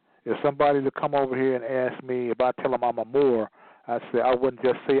 If somebody to come over here and ask me if I tell them I'm a Moor, I say I wouldn't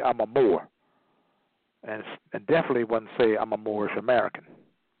just say I'm a Moor, and definitely wouldn't say I'm a Moorish American.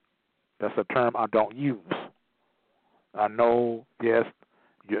 That's a term I don't use. I know, yes,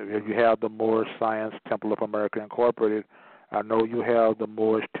 you have the Moorish Science Temple of America Incorporated. I know you have the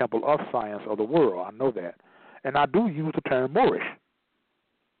Moorish Temple of Science of the World. I know that. And I do use the term Moorish.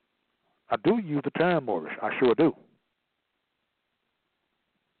 I do use the term Moorish. I sure do.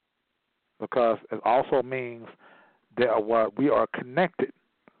 Because it also means that we are connected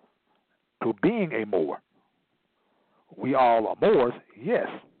to being a Moor. We all are Moors, yes.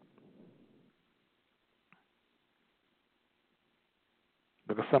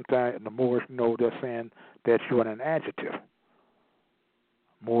 Because sometimes the Moors, they're saying that you're an adjective.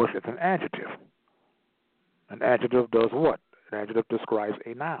 Moorish is an adjective. An adjective does what? An adjective describes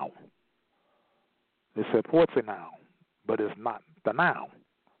a noun. It supports a noun, but it's not the noun.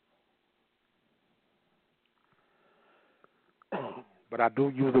 But I do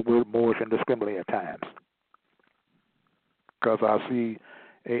use the word Moorish indiscriminately at times. Because I see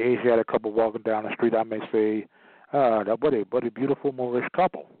an Asiatic couple walking down the street, I may say, what a beautiful Moorish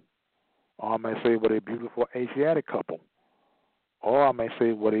couple. Or I may say, what a beautiful Asiatic couple. Or I may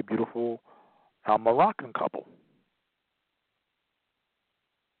say, what a beautiful Moroccan couple.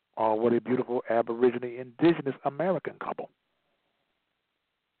 Or what a beautiful Aborigine Indigenous American couple.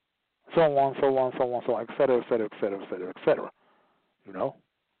 So on, so on, so on, so on, et cetera, et cetera, et cetera, et cetera, et cetera. You know?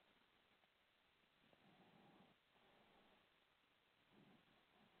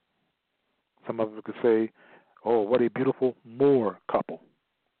 Some of them could say, oh, what a beautiful Moor couple.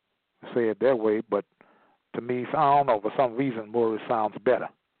 Say it that way, but to me, I don't know, for some reason, Moor sounds better.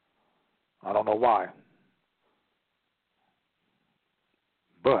 I don't know why.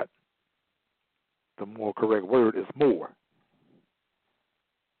 But the more correct word is Moor.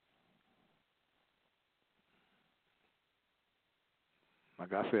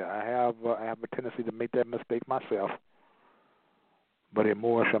 Like I said, I have a tendency to make that mistake myself. But a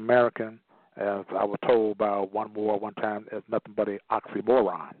Moorish American, as I was told by one Moor one time, is nothing but an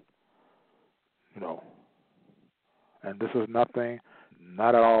oxymoron. You know. And this is nothing,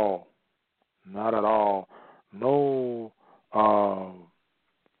 not at all. No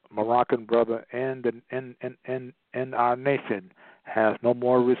Moroccan brother in our nation has no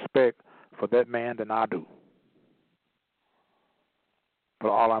more respect for that man than I do. But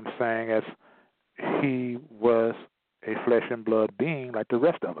all I'm saying is he was a flesh and blood being like the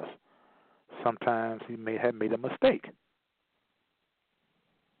rest of us. Sometimes he may have made a mistake.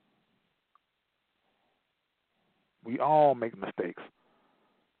 We all make mistakes.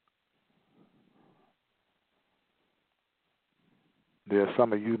 There's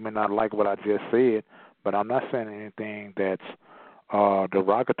some of you may not like what I just said, but I'm not saying anything that's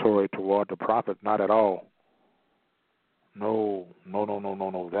derogatory toward the prophet, not at all. No.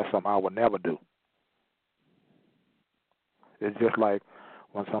 That's something I would never do. It's just like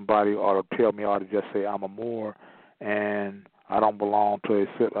when somebody ought to tell me, ought to just say I'm a Moor and I don't belong to a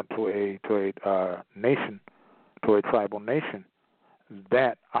nation, to a tribal nation.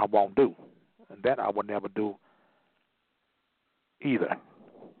 That I won't do. That I would never do either.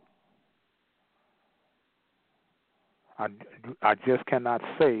 I just cannot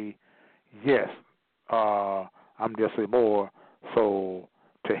say, yes, I'm just a Moor, so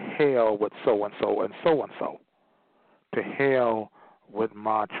to hell with so-and-so and so-and-so. To hell with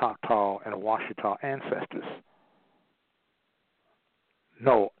my Choctaw and Washita ancestors.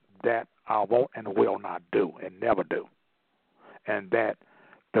 No, that I won't and will not do and never do. And that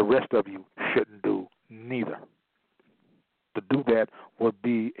the rest of you shouldn't do neither. To do that would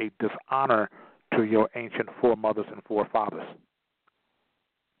be a dishonor to your ancient foremothers and forefathers.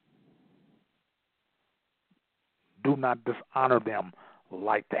 Do not dishonor them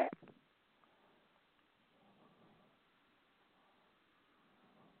like that.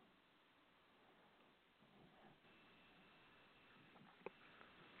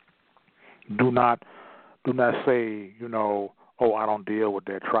 Do not say, oh, I don't deal with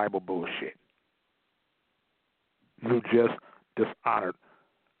that tribal bullshit. You just dishonored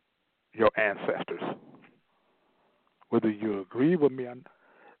your ancestors. Whether you agree with me or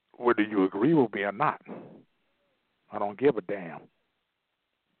not, I don't give a damn.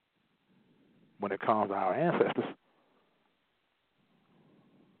 When it comes to our ancestors,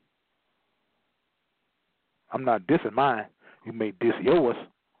 I'm not dissing mine. You may diss yours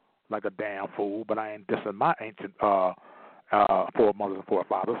like a damn fool, but I ain't dissing my ancient foremothers and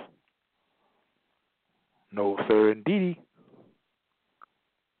forefathers. No, sir, indeedy.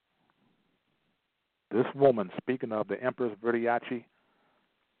 This woman, speaking of the Empress Verdiachi,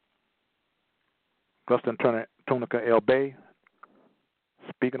 Gustin Tunica El-Bey,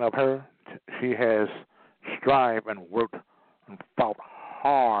 speaking of her, she has strived and worked and fought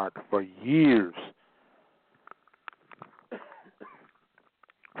hard for years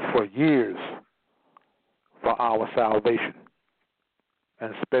for our salvation,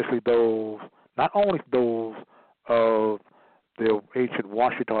 and especially those, not only those of the ancient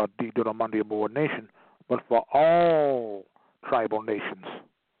Washita Deuteronomy Board nation, but for all tribal nations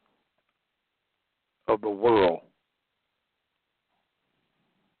of the world.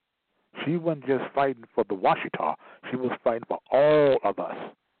 She wasn't just fighting for the Washita, she was fighting for all of us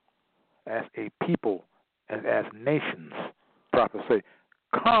as a people and as nations. Prophets say,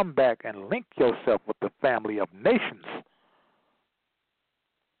 come back and link yourself with the family of nations.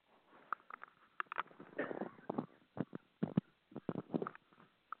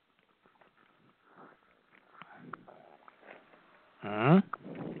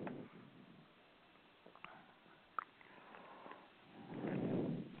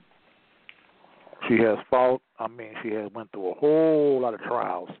 She has fought, she has went through a whole lot of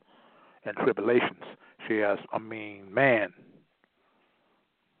trials and tribulations. She has, man.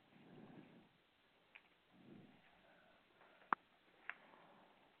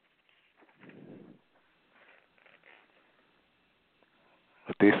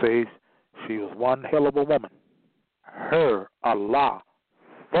 But they say she was one hell of a woman. Her, Allah,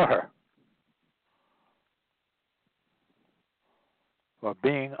 for her, for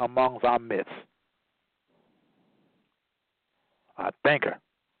being amongst our midst. I thank her.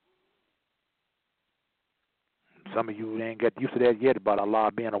 Some of you ain't got used to that yet about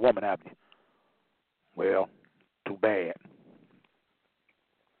Allah being a woman, have you? Well, too bad.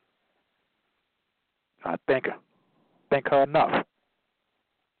 I thank her. Thank her enough.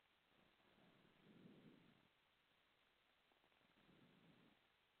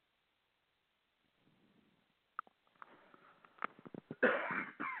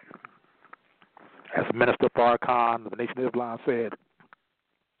 As Minister Farrakhan of the Nation of Islam said,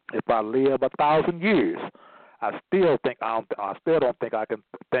 if I live 1,000 years, I still don't think I can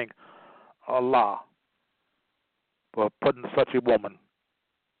thank Allah for putting such a woman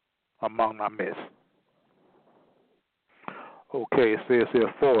among my midst. Okay, it says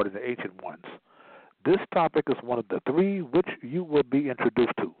here forward in the ancient ones. This topic is one of the three which you will be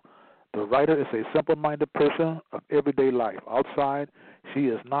introduced to. The writer is a simple-minded person of everyday life. Outside, she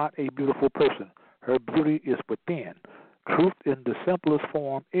is not a beautiful person. Her beauty is within. Truth in the simplest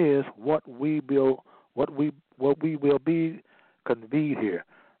form is what we will be conveyed here.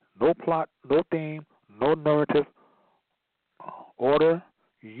 No plot, no theme, no narrative order.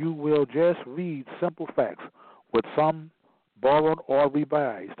 You will just read simple facts with some borrowed or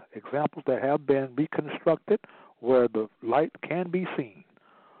revised examples that have been reconstructed where the light can be seen.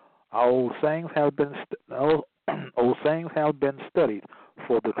 Our old sayings have been studied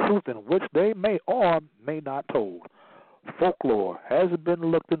for the truth in which they may or may not told. Folklore has been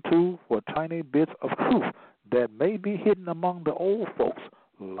looked into for tiny bits of truth that may be hidden among the old folks.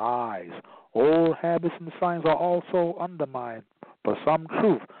 Lies, old habits and signs are also undermined for some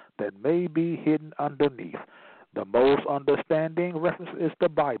truth that may be hidden underneath. The most understanding reference is the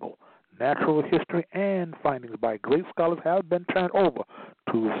Bible. Natural history and findings by great scholars have been turned over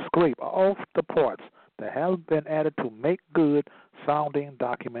to scrape off the parts that have been added to make good sounding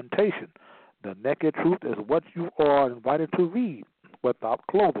documentation. The naked truth is what you are invited to read without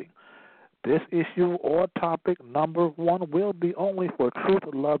clothing. This issue or topic number 1 will be only for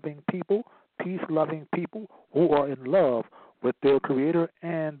truth-loving people, peace-loving people who are in love with their Creator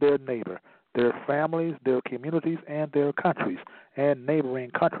and their neighbor, their families, their communities, and their countries, and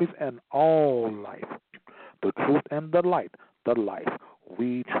neighboring countries, and all life. The truth and the light, the life.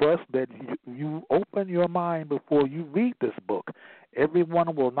 We trust that you open your mind before you read this book.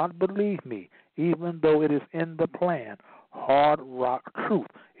 Everyone will not believe me, even though it is in the plan. Hard rock truth.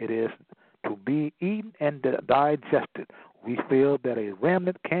 It is to be eaten and digested. We feel that a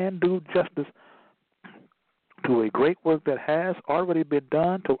remnant can do justice to a great work that has already been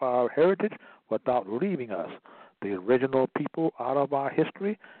done to our heritage without leaving us, the original people, out of our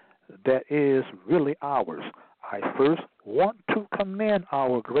history that is really ours. I first want to commend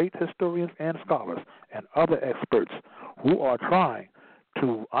our great historians and scholars and other experts who are trying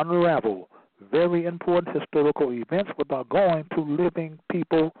to unravel very important historical events without going to living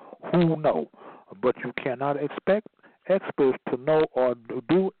people who know. But you cannot expect experts to know or to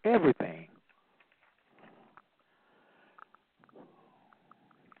do everything.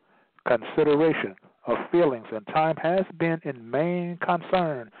 Consideration of feelings and time has been in main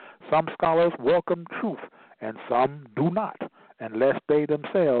concern. Some scholars welcome truth and some do not, unless they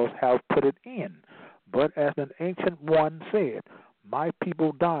themselves have put it in. But as an ancient one said, my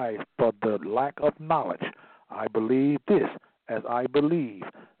people die for the lack of knowledge. I believe this, as I believe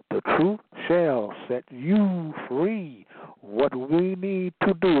the truth shall set you free. What we need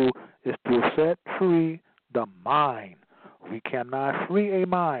to do is to set free the mind. We cannot free a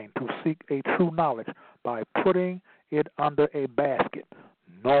mind to seek a true knowledge by putting it under a basket,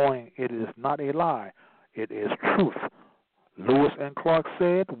 knowing it is not a lie, it is truth. Lewis and Clark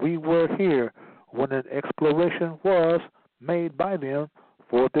said we were here when an exploration was made by them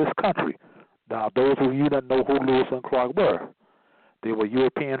for this country. Now, those of you that know who Lewis and Clark were, they were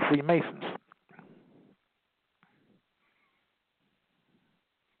European Freemasons.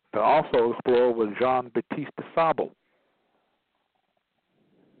 The also explorer was Jean-Baptiste de Sable.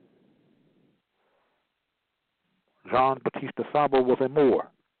 Jean-Baptiste de Sable was a Moor.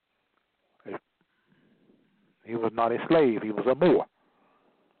 He was not a slave. He was a Moor.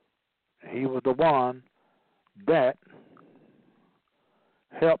 He was the one that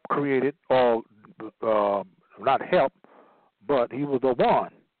helped create it, or not help, but he was the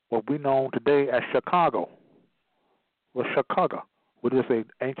one, what we know today as Chicago, was Chicago, which is an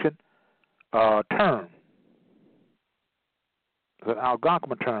ancient term. It's an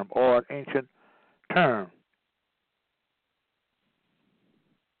Algonquin term or an ancient term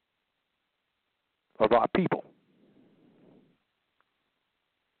of our people.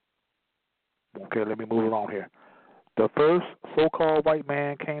 Okay, let me move along here. The first so-called white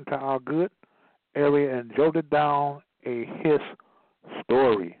man came to our good area and jotted down his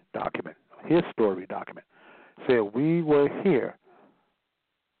story document. His story document said we were here.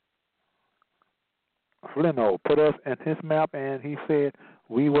 Flino put us in his map, and he said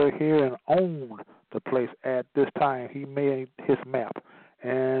we were here and owned the place at this time. He made his map,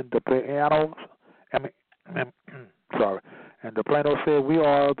 and the Plano, and the Plano said we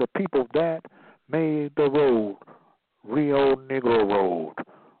are the people that made the road, Rio Negro Road,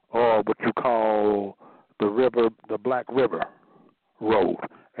 or what you call the river, the Black River Road,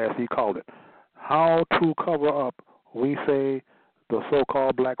 as he called it. How to cover up, we say, the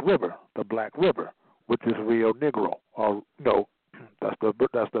so-called Black River, the Black River, which is Rio Negro, or no, that's the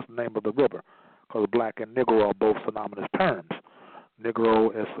name of the river, because black and Negro are both synonymous terms. Negro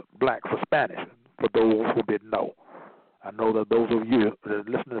is black for Spanish, for those who didn't know. I know that those of you that are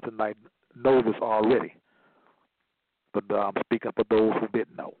listening tonight know this already, but I'm speaking for those who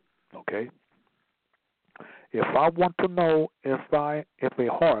didn't know. Okay. If I want to know if a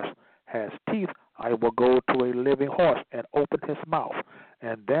horse has teeth, I will go to a living horse and open his mouth,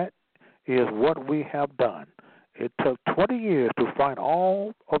 and that is what we have done. It took 20 years to find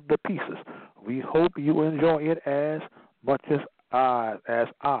all of the pieces. We hope you enjoy it as much as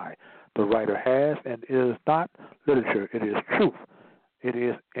I, the writer, has, and it is not literature, it is truth. It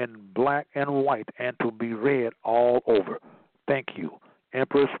is in black and white and to be read all over. Thank you.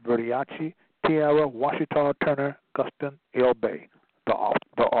 Empress Verdiachi, Tiara, Washita Turner, Guston, El-Bey, the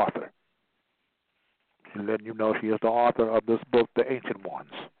author. She's letting you know she is the author of this book, The Ancient Ones.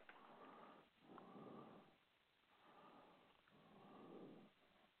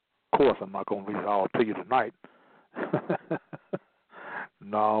 Of course, I'm not going to read it all to you tonight.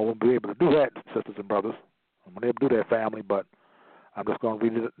 No, I won't be able to do that, sisters and brothers. I'm not able to do that, family, but I'm just going to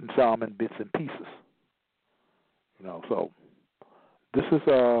read it in some in bits and pieces. You know, so this is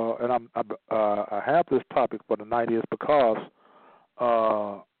and I have this topic for tonight is because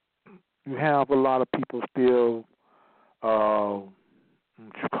you have a lot of people still what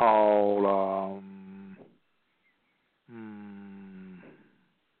you call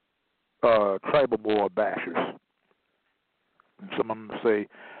tribal Moor bashers. Some of them say,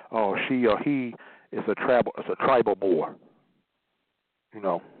 "Oh, she or he is a tribal Moor." You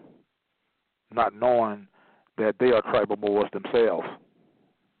know, not knowing that they are tribal Moors themselves.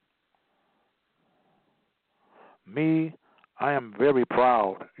 Me, I am very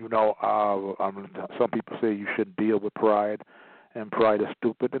proud. Some people say you shouldn't deal with pride, and pride is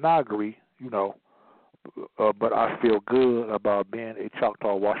stupid, and I agree. But I feel good about being a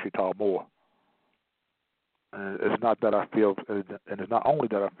Choctaw Washita Moor. And it's not that I feel, and it's not only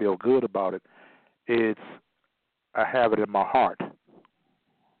that I feel good about it. It's I have it in my heart.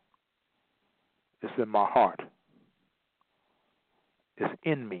 It's in my heart. It's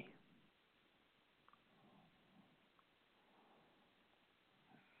in me.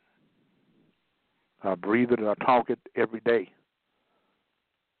 I breathe it and I talk it every day.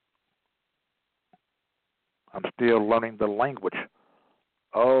 I'm still learning the language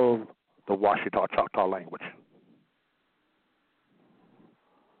of the Washita Choctaw language.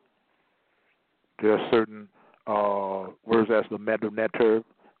 There are certain words as the Medu Neter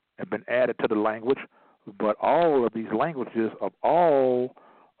have been added to the language, but all of these languages of all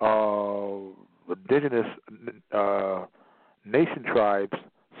indigenous nation tribes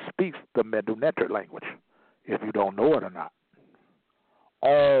speaks the Medu Neter language, if you don't know it or not.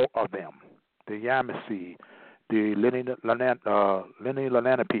 All of them, the Yamasee, the Lenni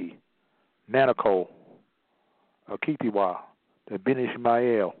Lenape, Nanaco, Kitiwa, the Ben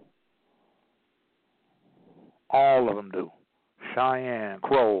Ishmael, all of them do. Cheyenne,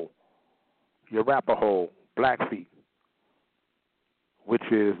 Crow, Arapaho, Blackfeet, which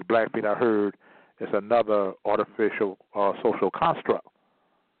is Blackfeet, I heard, is another artificial social construct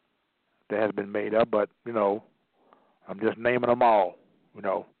that has been made up, but, I'm just naming them all,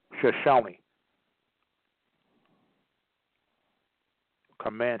 Shoshone,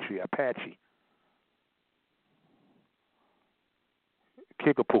 Comanche, Apache,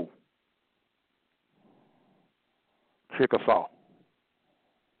 Kickapoo, Chickasaw.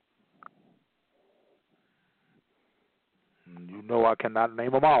 I cannot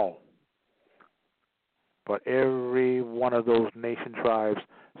name them all. But every one of those nation tribes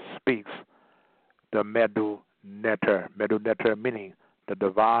speaks the Medu Neter. Medu Neter meaning the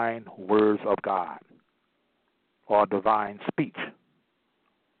divine words of God or divine speech.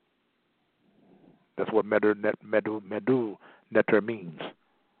 That's what Medu Neter means.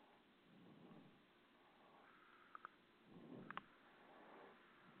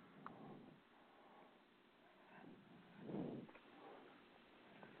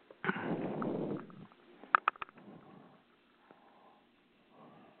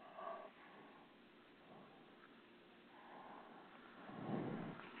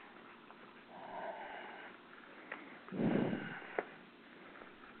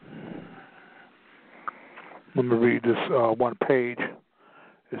 Let me read this one page.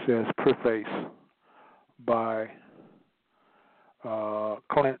 It says Preface by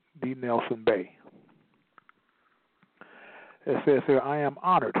Clint D. Nelson Bey. It says here, I am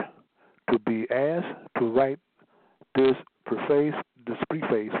honored to be asked to write this preface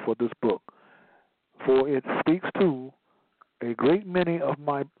for this book, for it speaks to a great many of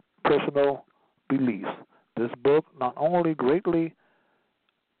my personal beliefs. This book not only greatly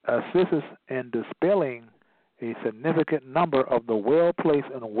assists in dispelling a significant number of the well-placed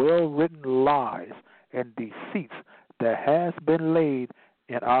and well-written lies and deceits that has been laid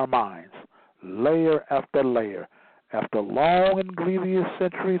in our minds, layer after layer, after long and grievous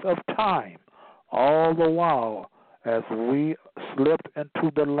centuries of time, all the while as we slipped into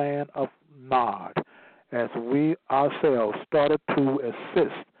the land of Nod, as we ourselves started to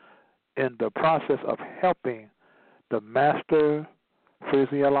assist in the process of helping the master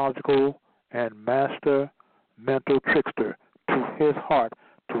physiological and master mental trickster to his heart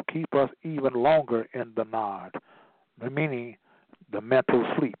to keep us even longer in the Nod, meaning the mental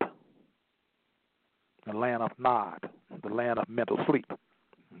sleep, the land of Nod, the land of mental sleep,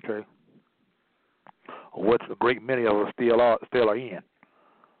 okay, which a great many of us still are in,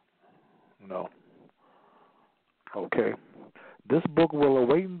 okay. This book will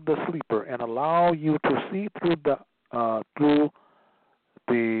awaken the sleeper and allow you to see through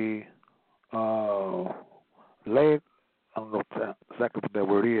the layers, I don't know exactly what that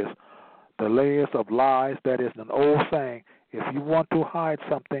word is, the layers of lies. That is an old saying. If you want to hide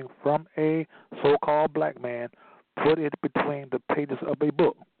something from a so-called black man, put it between the pages of a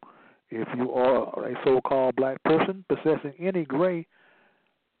book. If you are a so-called black person possessing any gray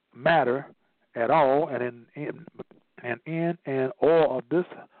matter at all, and in and all of this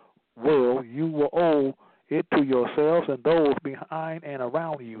world, you will owe it to yourselves and those behind and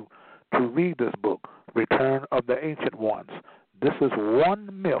around you to read this book, Return of the Ancient Ones. This is one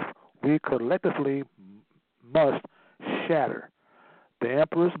myth we collectively must shatter. The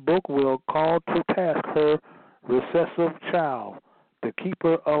Emperor's book will call to task her recessive child, the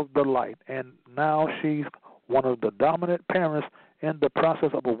keeper of the light, and now she's one of the dominant parents in the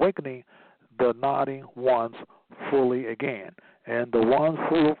process of awakening the nodding ones fully again, and the ones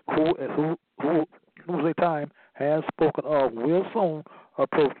whose a time has spoken of will soon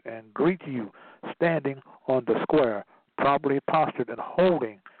approach and greet you, standing on the square, properly postured and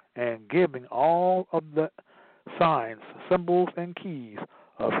holding and giving all of the signs, symbols, and keys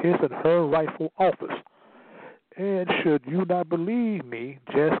of his and her rightful office. And should you not believe me,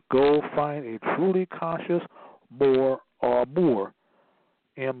 just go find a truly conscious Moor or Moor,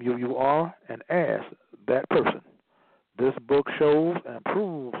 M-U-U-R, and ask that person. This book shows and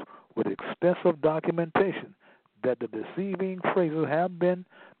proves with extensive documentation that the deceiving phrases have been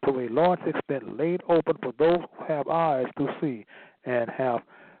to a large extent laid open for those who have eyes to see and have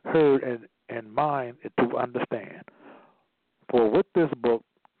heard and mind to understand. For with this book,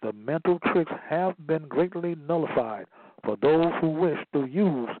 the mental tricks have been greatly nullified for those who wish to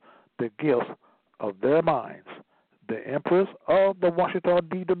use the gifts of their minds. The Empress of the Washita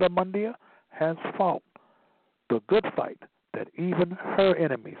D. de la Mundia has fought the good fight that even her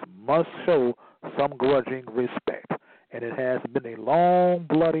enemies must show some grudging respect. And it has been a long,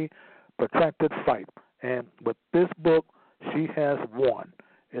 bloody, protracted fight. And with this book, she has won.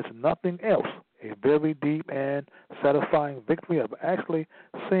 It's nothing else, a very deep and satisfying victory of actually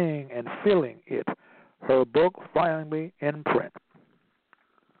seeing and feeling it. Her book finally in print.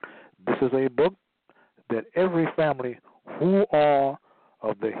 This is a book that every family who are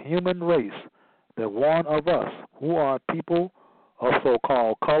of the human race, that one of us who are people of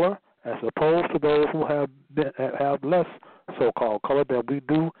so-called color, as opposed to those who have less so-called color than we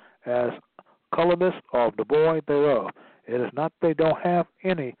do as colorless or the boy thereof. It is not they don't have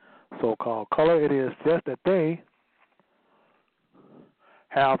any so-called color. It is just that they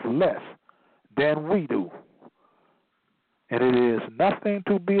have less than we do. And it is nothing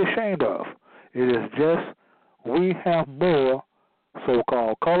to be ashamed of. It is just we have more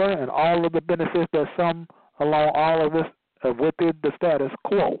so-called color and all of the benefits that some along all of this within the status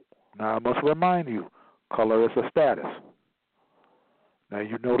quo. Now I must remind you, color is a status. Now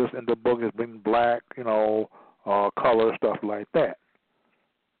you notice in the book it's been black, color, stuff like that.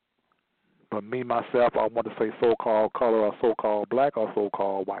 But me, myself, I want to say so-called color or so-called black or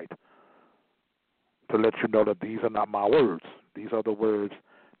so-called white to let you know that these are not my words. These are the words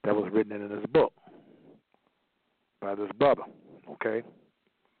that was written in this book by this brother, okay?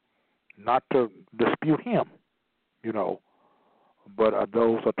 Not to dispute him, but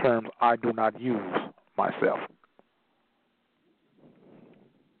those are terms I do not use myself.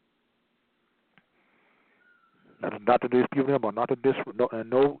 That is not to dispute him or not to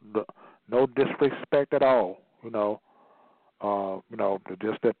no disrespect at all,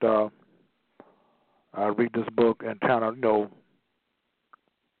 just that I read this book and kind of,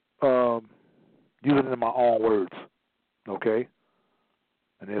 use it in my own words, okay?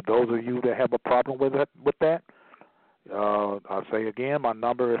 And if those of you that have a problem with that, I'll say again, my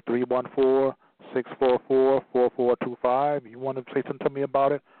number is 314-644-4425. You want to say something to me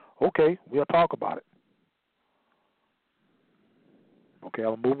about it? Okay, we'll talk about it. Okay,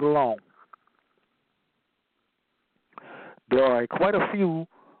 I'll move it along. There are quite a few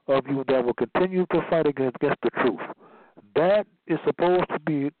of you that will continue to fight against the truth. That is supposed to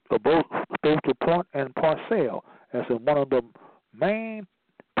point and parcel as in one of the main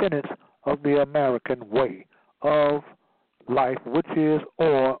tenets of the American way of life, which is,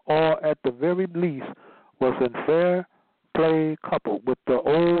 or at the very least, was in fair play coupled with the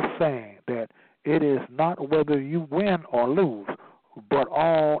old saying that it is not whether you win or lose, but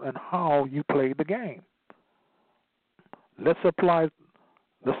all and how you play the game. Let's apply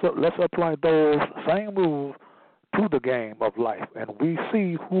those same rules to the game of life, and we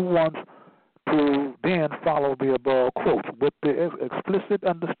see who wants to then follow the above quotes with the explicit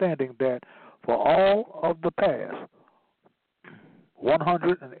understanding that for all of the past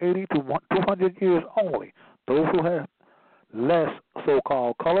 180 to 200 years only, those who have less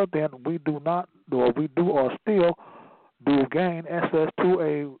so-called color than we do not, or we do or still do gain access to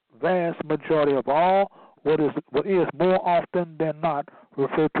a vast majority of all what is more often than not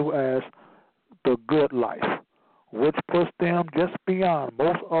referred to as the good life, which puts them just beyond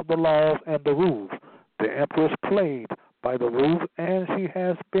most of the laws and the rules. The Empress played by the rules, and she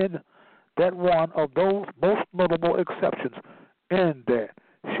has been that one of those most notable exceptions in that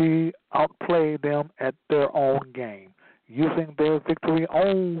she outplayed them at their own game, using their very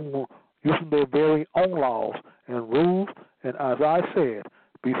own laws and rules. And as I said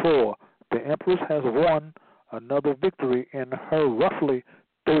before, the Empress has won another victory in her roughly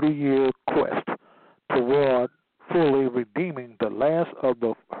 30-year quest toward fully redeeming the last of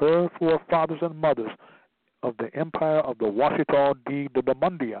her forefathers and mothers of the Empire of the Washita de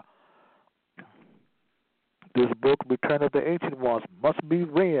Mundia. This book, Return of the Ancient Ones, must be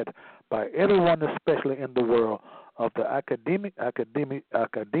read by everyone, especially in the world of the academicians,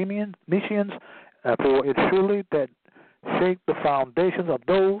 for it surely that shake the foundations of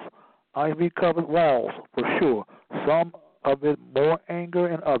those ivy-covered walls, for sure. Some of it more anger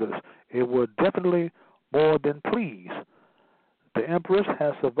and others. It would definitely more than please. The Empress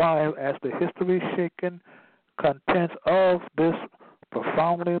has survived as the history-shaken contents of this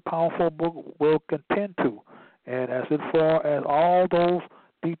profoundly powerful book will contend to, and as far as all those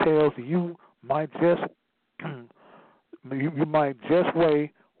details, you might just you might just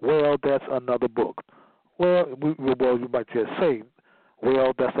weigh, well, that's another book. Well, you might just say,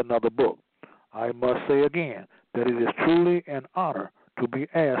 well, that's another book. I must say again that it is truly an honor to be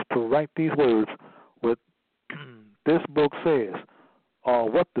asked to write these words with this book says, or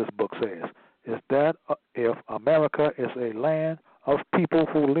what this book says, is that if America is a land of people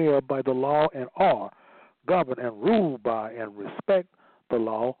who live by the law and are governed and ruled by and respect the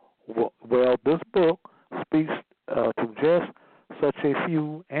law, well, this book speaks to just such a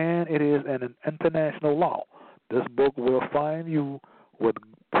few, and it is an international law. This book will find you with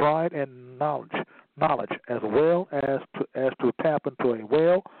pride and knowledge as well as to tap into a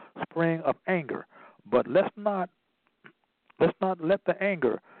well spring of anger. But let's not let the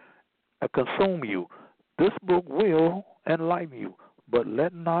anger consume you. This book will enlighten you, but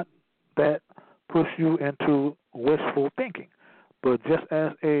let not that push you into wishful thinking. But just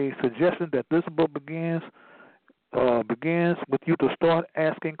as a suggestion that this book begins with you to start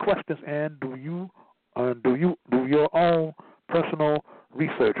asking questions and do your own personal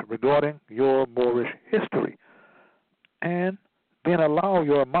research regarding your Moorish history, and then allow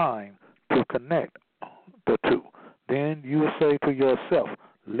your mind to connect the two. Then you say to yourself,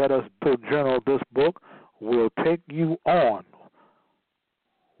 let us journal this book will take you on,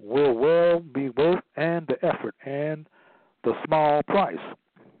 will well be worth and the effort and the small price.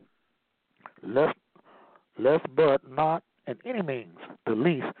 Less but not in any means the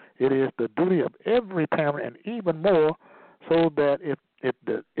least, it is the duty of every parent, and even more so that if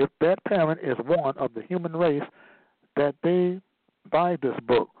that parent is one of the human race, that they buy this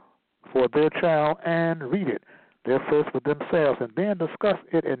book for their child and read it there first for themselves, and then discuss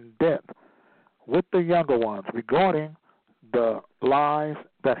it in depth with the younger ones regarding the lies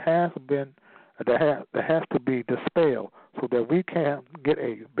that has to be dispelled, so that we can get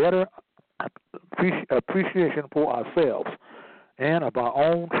a better appreciation for ourselves and of our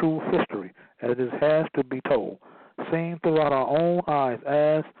own true history, as it has to be told, seen throughout our own eyes,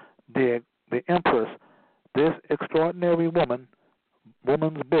 as did the Empress. This extraordinary woman's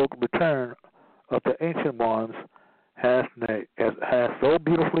book, Return of the Ancient Ones, has so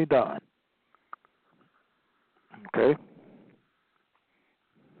beautifully done. Okay.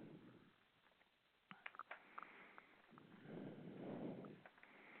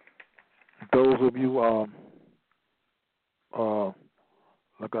 Those of you,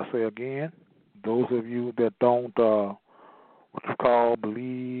 like I say again, those of you that don't, what you call,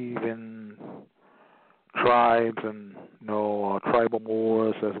 believe in tribes and tribal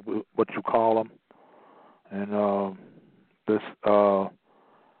Moors, as what you call them, and this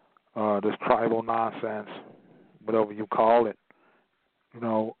tribal nonsense, whatever you call it,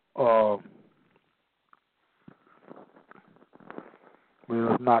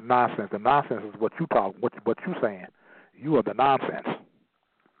 well, it's not nonsense. The nonsense is what you talk, what you saying. You are the nonsense.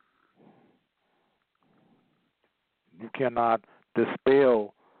 You cannot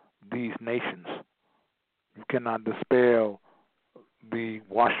dispel these nations. You cannot dispel the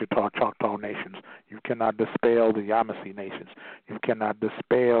Washita Choctaw nations. You cannot dispel the Yamasee nations. You cannot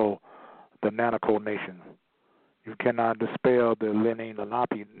dispel the Nanaco nation. You cannot dispel the Lenni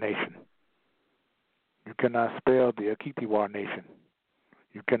Lenape nation. You cannot dispel the Akitiwa nation.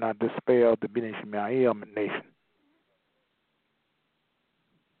 You cannot dispel the Benishmael nation.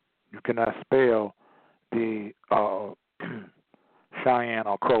 You cannot dispel the Cheyenne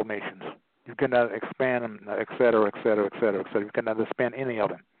or Crow nations. You cannot expand them, et cetera, et cetera, et cetera, et cetera. You cannot expand any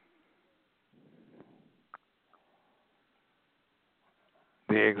of them.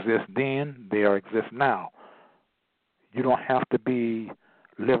 They exist then, they exist now. You don't have to be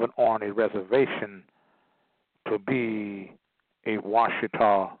living on a reservation to be a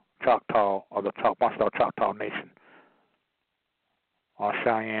Washita Choctaw or the Washita Choctaw Nation, or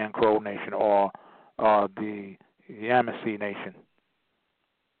Cheyenne Crow Nation, or the Yamasee Nation,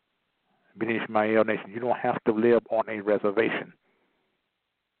 Benishmael Nation. You don't have to live on a reservation.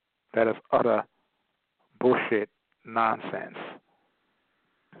 That is utter bullshit nonsense.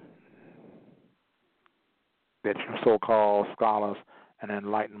 that you so-called scholars and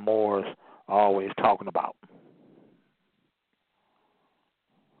enlightened Moors are always talking about.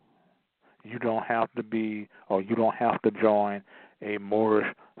 You don't have to be, or you don't have to join a Moorish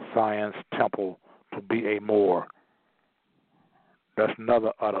science temple to be a Moor. That's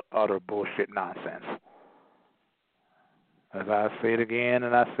another utter bullshit nonsense. As I say it again,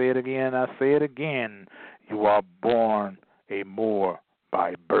 and I say it again, and I say it again, you are born a Moor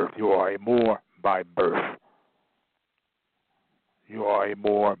by birth. You are a Moor by birth. You are a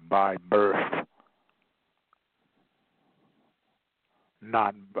Moor by birth,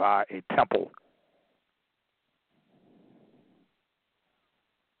 not by a temple.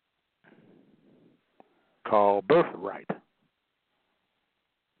 Called birthright.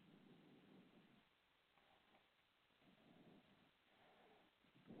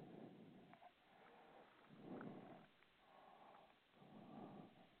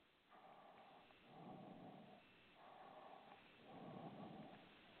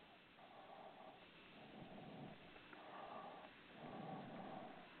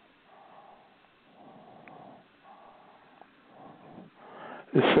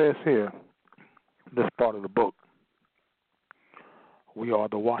 It says here, this part of the book, we are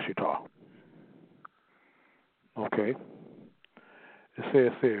the Washita. Okay. It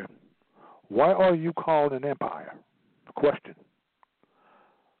says here, why are you called an empire? The question.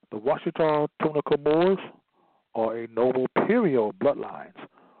 The Washita Tunica Moors are a noble imperial bloodlines.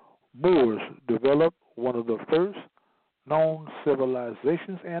 Moors developed one of the first known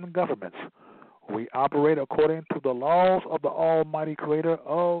civilizations and governments. We operate according to the laws of the Almighty Creator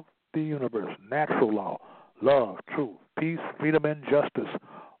of the universe. Natural law, love, truth, peace, freedom, and justice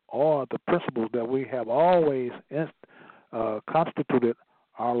are the principles that we have always constituted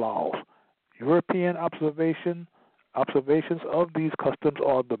our laws. European observations of these customs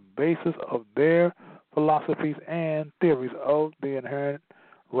are the basis of their philosophies and theories of the inherent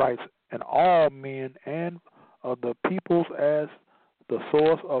rights in all men and of the peoples as the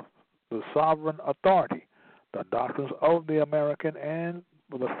source of the sovereign authority. The doctrines of the American and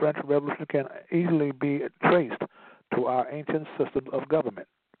the French Revolution can easily be traced to our ancient systems of government.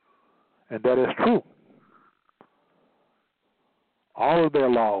 And that is true. All of their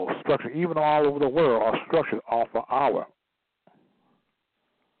laws, structured, even all over the world, are structured off of our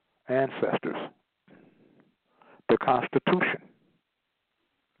ancestors. The Constitution,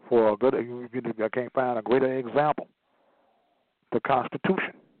 for a good, I can't find a greater example. The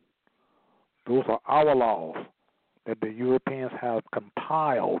Constitution. Those are our laws that the Europeans have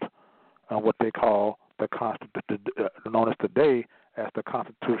compiled on what they call the Constitution, known as today as the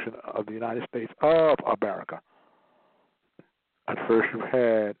Constitution of the United States of America. At first you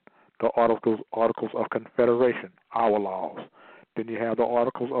had the Articles of Confederation, our laws. Then you have the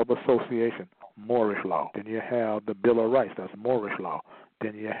Articles of Association, Moorish law. Then you have the Bill of Rights, that's Moorish law.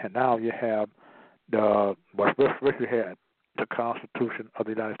 Then now you have the Constitution of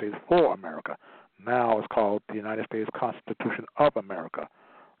the United States for America. Now it's called the United States Constitution of America,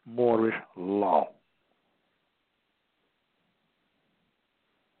 Moorish law.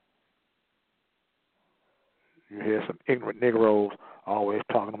 You hear some ignorant Negroes always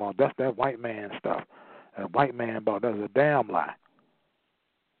talking about that's that white man stuff. And white man about that's a damn lie.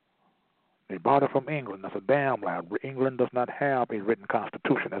 They bought it from England. That's a damn lie. England does not have a written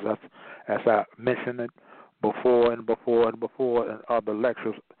constitution, as I mentioned it before in other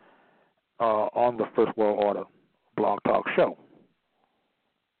lectures on the First World Order Blog Talk Show.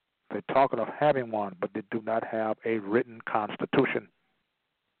 They're talking of having one, but they do not have a written constitution.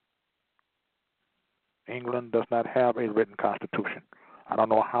 England does not have a written constitution. I don't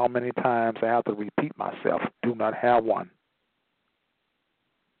know how many times I have to repeat myself. Do not have one.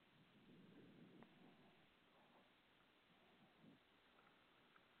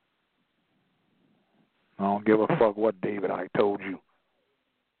 I don't give a fuck what David I told you.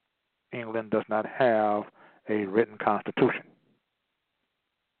 England does not have a written constitution.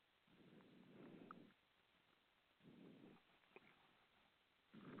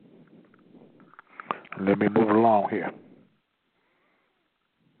 Let me move along here.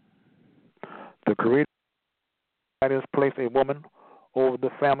 The Creator has placed a woman over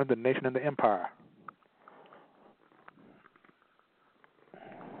the family, the nation, and the empire.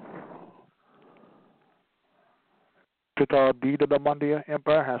 The deed of the Mondia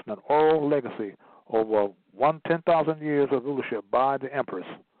Empire has an oral legacy over 10,000 years of rulership by the empress.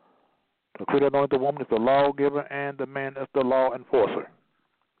 The Creator anointed the woman is the lawgiver and the man is the law enforcer.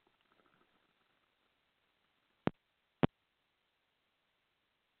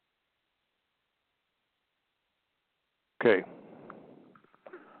 Okay.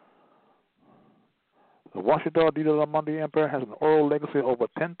 The Washita Diamante Empire has an oral legacy of over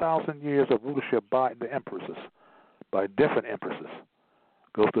 10,000 years of rulership by the empresses, by different empresses.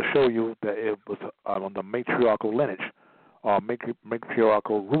 Goes to show you that it was on the matriarchal lineage, or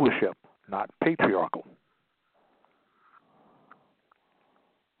matriarchal rulership, not patriarchal.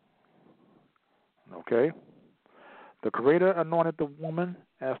 Okay? The Creator anointed the woman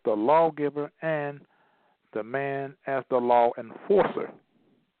as the lawgiver and the man as the law enforcer.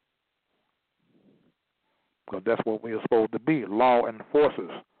 Because that's what we are supposed to be, law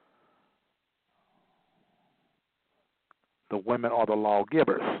enforcers. The women are the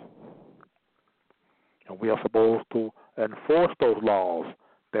lawgivers. And we are supposed to enforce those laws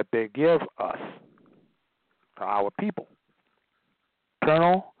that they give us, to our people.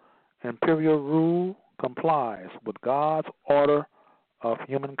 Eternal imperial rule complies with God's order of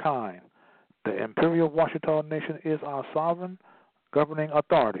humankind. The imperial Washita nation is our sovereign governing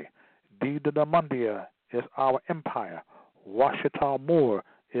authority. Diamandia is our empire. Washita Moor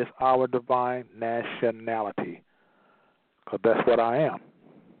is our divine nationality. Because that's what I am.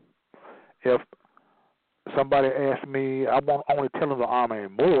 If somebody asked me, I won't only tell them that I'm a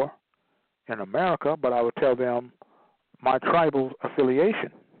Moor in America, but I would tell them my tribal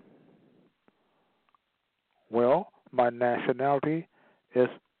affiliation. Well, my nationality is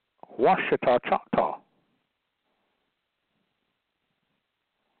Washita Choctaw.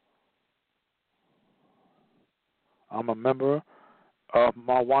 I'm a member of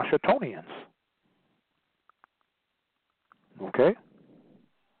my Washingtonians. Okay?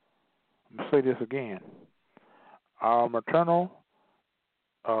 Let me say this again. Our maternal,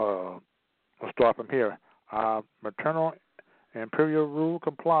 let's start from here. Our maternal imperial rule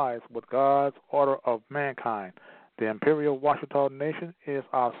complies with God's order of mankind. The imperial Washita nation is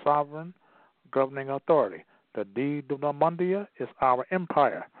our sovereign governing authority. The Diamandia is our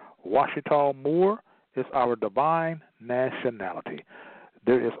empire. Washita Moor is our divine nationality.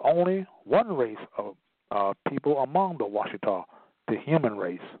 There is only one race of people among the Washita, the human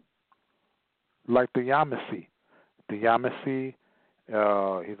race, like the Yamasee. The Yamasee,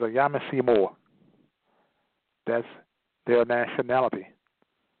 he's a Yamasee Moor. That's their nationality.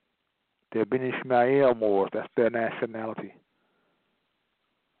 The Ben Ishmael Moors, that's their nationality.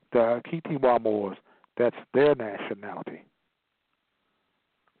 The Kitiwa Moors, that's their nationality.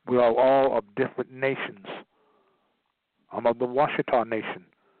 We are all of different nations. I'm of the Washita nation.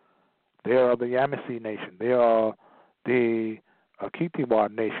 They are the Yamasee nation. They are the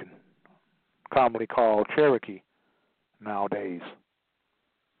Kitiwa nation, commonly called Cherokee nowadays.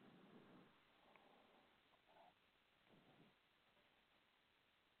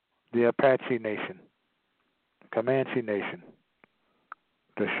 The Apache nation, Comanche nation,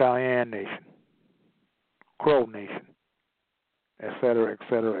 the Cheyenne nation, Crow nation, etc.,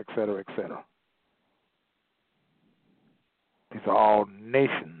 etc., etc., etc. These are all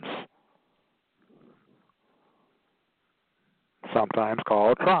nations, sometimes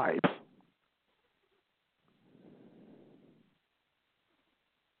called tribes.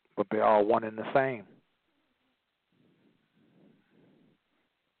 But they're all one and the same.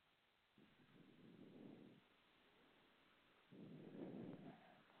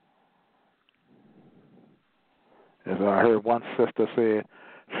 As I heard one sister say,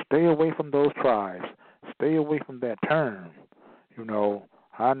 stay away from those tribes. Stay away from that term. You know,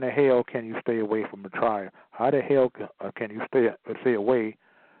 how in the hell can you stay away from a tribe? How the hell can you stay away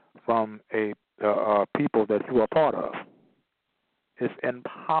from a people that you are part of? It's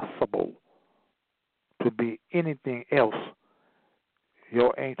impossible to be anything else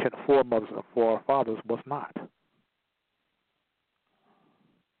your ancient foremothers and forefathers was not.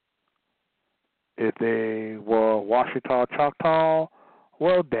 If they were Washita Choctaw,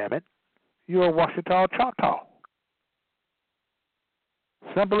 well, damn it, you're a Washita Choctaw.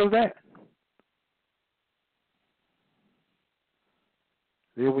 Simple as that.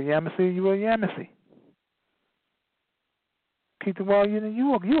 They were Yamasee, you were Yamasee. Kitiwa,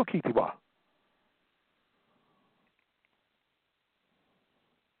 you a Kitiwa.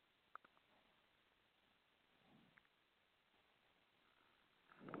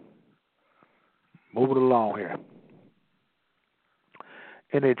 Moving along here.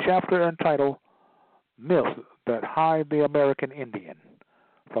 In a chapter entitled Myths That Hide the American Indian,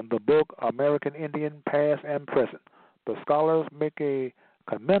 from the book American Indian Past and Present, the scholars make a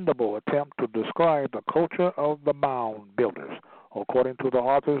commendable attempt to describe the culture of the mound builders. According to the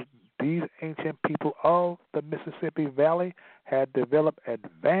authors, these ancient people of the Mississippi Valley had developed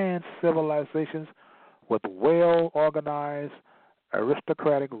advanced civilizations with well-organized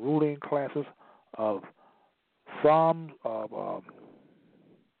aristocratic ruling classes of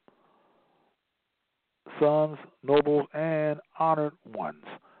sons, nobles, and honored ones.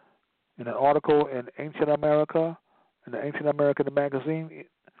 In an article in the Ancient American magazine,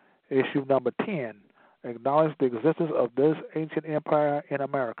 issue number 10, acknowledged the existence of this ancient empire in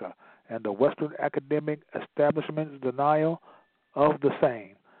America and the Western academic establishment's denial of the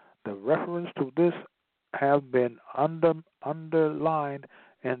same. The reference to this has been underlined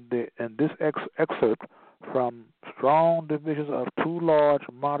in this excerpt from strong divisions of two large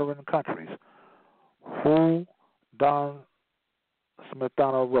modern countries, who Don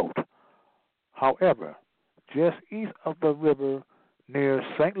Smetana wrote. However, just east of the river near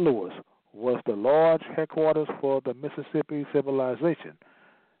St. Louis was the large headquarters for the Mississippi civilization.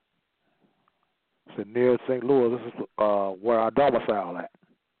 So near St. Louis, this is where I domicile at,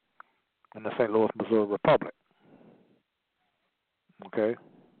 in the St. Louis, Missouri Republic. Okay?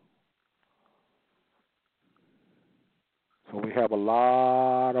 So we have a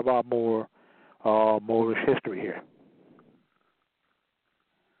lot of our Moorish history here.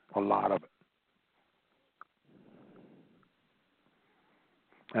 A lot of it.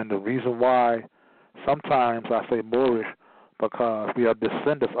 And the reason why sometimes I say Moorish, because we are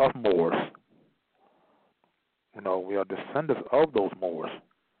descendants of Moors. You know, we are descendants of those Moors.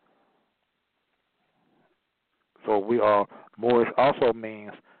 So we are, Moorish also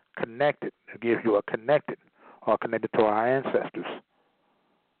means connected. It gives you a connected, or connected to our ancestors.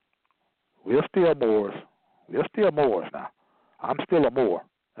 We're still Moors. We're still Moors now. I'm still a Moor,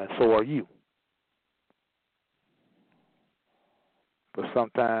 and so are you. But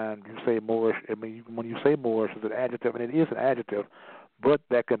sometimes you say Moorish, I mean, when you say Moorish, it's an adjective, and it is an adjective, but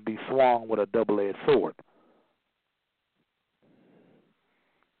that can be swung with a double-edged sword.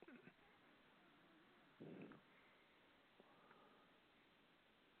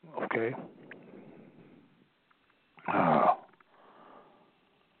 Okay.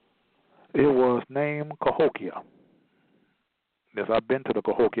 It was named Cahokia. Yes, I've been to the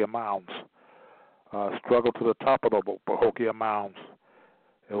Cahokia Mounds. Struggled to the top of the Cahokia Mounds.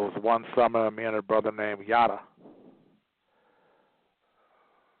 It was one summer, me and a brother named Yada.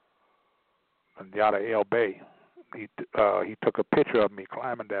 And Yada El-Bey. He took a picture of me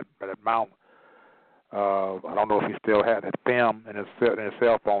climbing that mountain. I don't know if he still had that film in his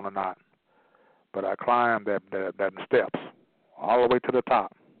cell phone or not. But I climbed that steps all the way to the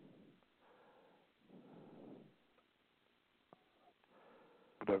top.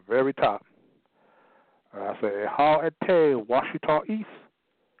 To the very top. I say, how at te Washita East?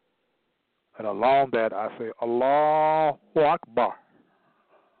 And along that, I say, Allahu Akbar.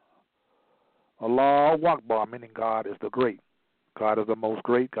 Allahu Akbar, meaning God is the great. God is the most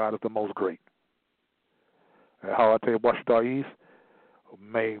great. God is the most great. And how I tell Washita East,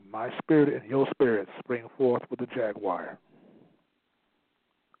 may my spirit and your spirit spring forth with the jaguar.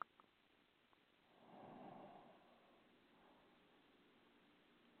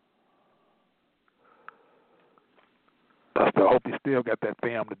 I hope you still got that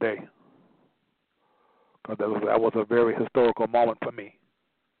film today, because that was a very historical moment for me.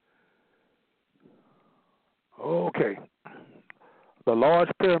 Okay. The large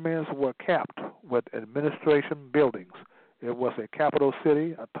pyramids were capped with administration buildings. It was a capital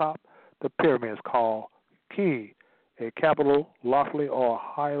city atop the pyramids called Key, a capital lofty or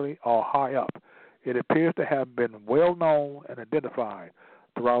high up. It appears to have been well known and identified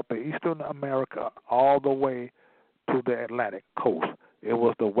throughout the Eastern America all the way to the Atlantic coast. It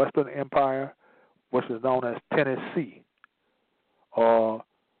was the Western Empire, which is known as Tennessee, or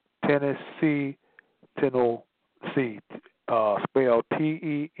Tennessee, spelled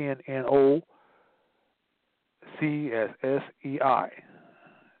Tennessei,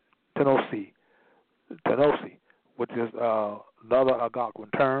 Tennessee, which is another Algonquin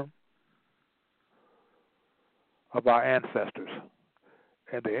term of our ancestors.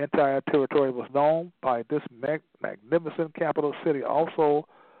 And the entire territory was known by this magnificent capital city. Also,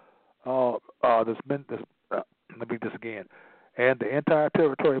 let me read this again. And the entire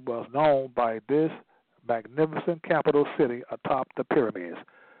territory was known by this magnificent capital city atop the pyramids,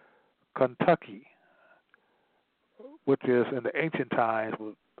 Kentucky, which is in the ancient times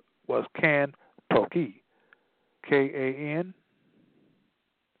was Kentucky, Kantokei,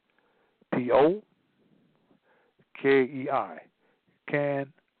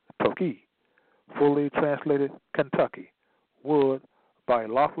 Kentucky, fully translated Kentucky, wood by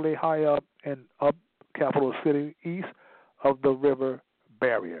lofty high up and up capital city east of the river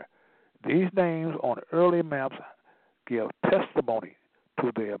barrier. These names on early maps give testimony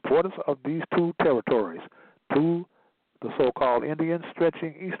to the importance of these two territories to the so-called Indians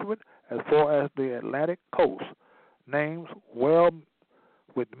stretching eastward as far as the Atlantic coast. Names well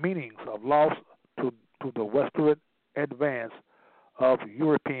with meanings of loss to to the westward advance of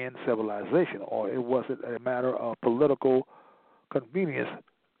European civilization, or it was a matter of political convenience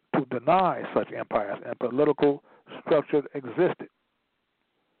to deny such empires and political structure existed.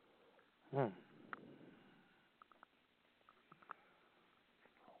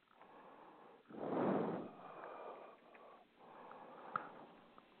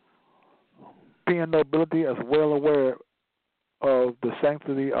 European nobility is well aware of the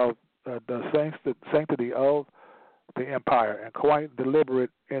sanctity of the empire and quite deliberate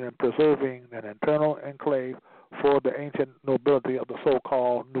in preserving an internal enclave for the ancient nobility of the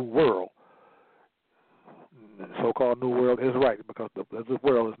so-called New World. The so-called New World is right because this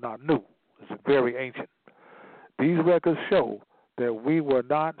world is not new. It's very ancient. These records show that we were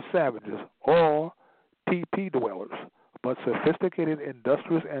not savages or TP dwellers, but sophisticated,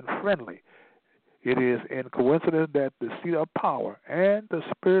 industrious, and friendly. It is in coincidence that the seat of power and the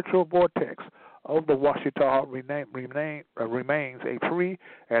spiritual vortex of the Washita remains a free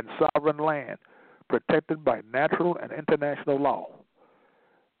and sovereign land protected by natural and international law.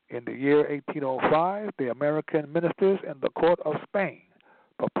 In the year 1805, the American ministers in the court of Spain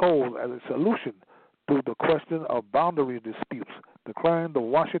proposed as a solution to the question of boundary disputes, declaring the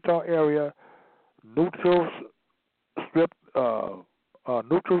Washita area neutral, stripped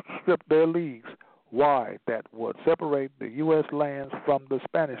their leagues wide that would separate the U.S. lands from the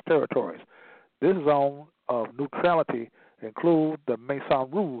Spanish territories. This zone of neutrality includes the Maison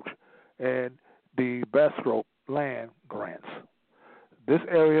Rouge and the Bastrop land grants. This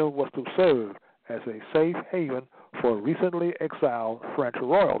area was to serve as a safe haven for recently exiled French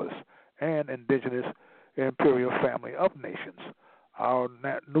royalists and indigenous imperial family of nations. Our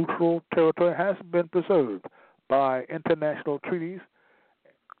neutral territory has been preserved by international treaties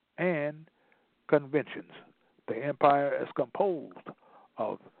and conventions. The empire is composed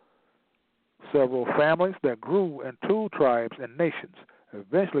of several families that grew into tribes and nations.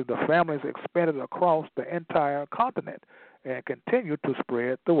 Eventually, the families expanded across the entire continent and continued to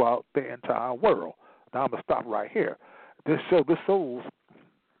spread throughout the entire world. Now, I'm going to stop right here. This shows,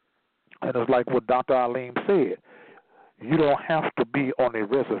 and it's like what Dr. Aleem said, you don't have to be on a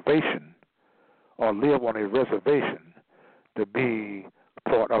reservation or live on a reservation to be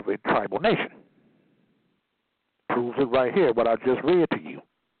part of a tribal nation. Proves it right here, what I just read to you.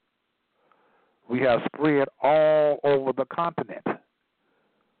 We have spread all over the continent.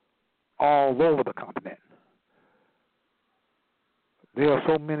 All over the continent. There are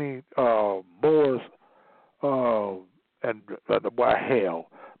so many Moors, and hell,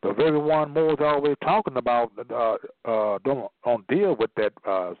 the very one Moors are always talking about don't deal with that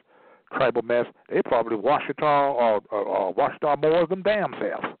tribal mess. They probably Washita or Washita Moors them damn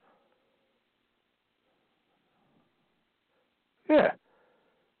selves. Yeah.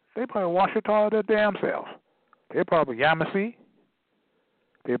 They probably Washita their damn selves. They're probably Yamasee.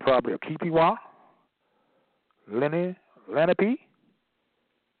 They're probably Akipiwa, Lenape,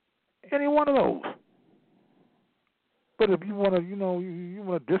 any one of those. But if you want to, you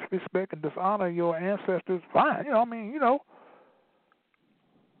want to disrespect and dishonor your ancestors, fine.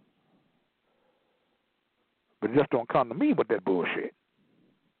 But just don't come to me with that bullshit.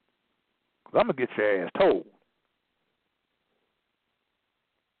 Because I'm going to get your ass told.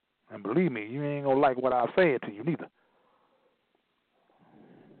 And believe me, you ain't going to like what I say to you neither.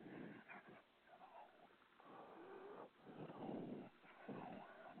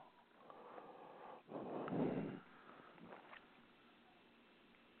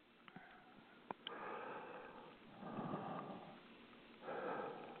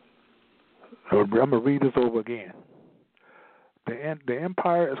 I'm going to read this over again. The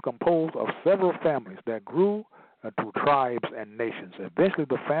empire is composed of several families that grew into tribes and nations. Eventually,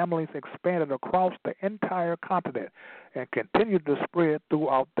 the families expanded across the entire continent and continued to spread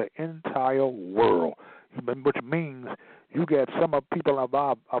throughout the entire world, which means you get some of people of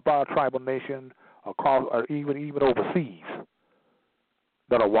our tribal nation across, or even overseas,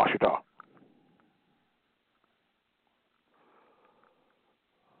 that are Washita.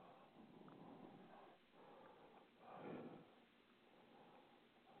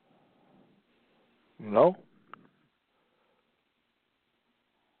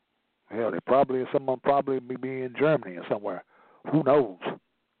 Hell, someone probably be in Germany or somewhere. Who knows?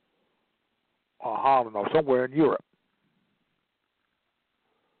 Or Holland or somewhere in Europe.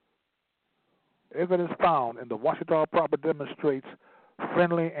 Evidence found in the Washita property demonstrates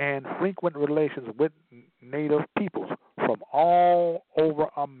friendly and frequent relations with native peoples from all over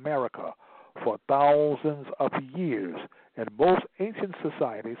America for thousands of years. In most ancient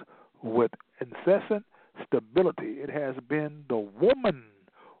societies with incessant stability, it has been the woman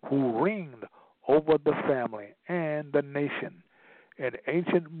who reigned over the family and the nation. In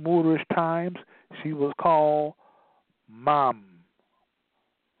ancient Moorish times, she was called Mamur,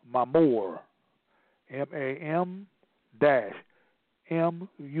 M-A-M-M-U-U-R,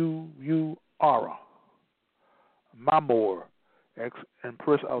 Mamur,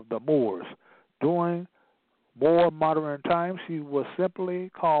 ex-empress of the Moors. During more modern times, she was simply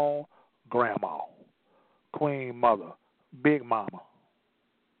called Grandma, Queen Mother, Big Mama.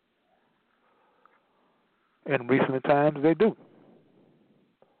 In recent times, they do.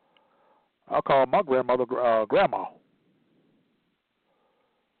 I call my grandmother Grandma.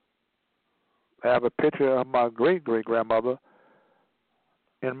 I have a picture of my great-great-grandmother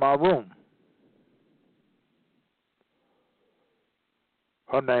in my room.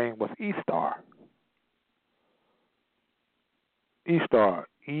 Her name was Estar. Estar,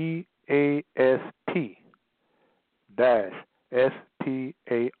 E-A-S-T dash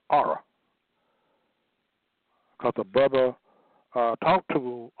S-T-A-R. Because the brother talked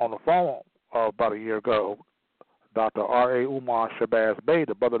to on the phone about a year ago, Dr. R.A. Umar Shabazz Bey,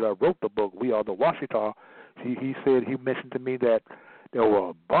 the brother that wrote the book, We Are the Washita, he said, he mentioned to me that there were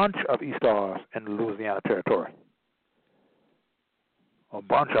a bunch of Estars in the Louisiana Territory. A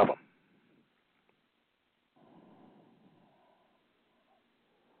bunch of them.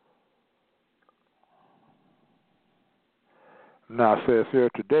 Now, it says here,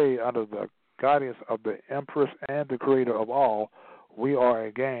 today, under the guidance of the Empress and the Creator of all, we are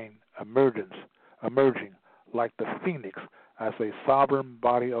again emerging like the phoenix as a sovereign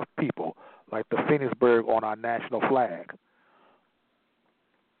body of people, like the phoenix bird on our national flag.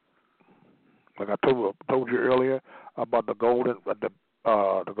 Like I told you earlier about the golden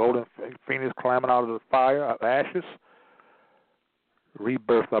phoenix climbing out of the fire of ashes,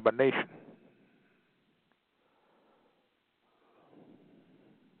 rebirth of a nation.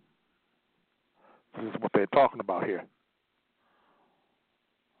 This is what they're talking about here.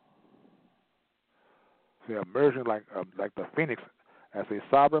 They're emerging like the phoenix as a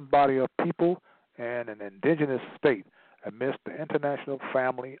sovereign body of people and an indigenous state amidst the international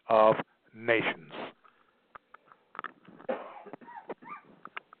family of nations.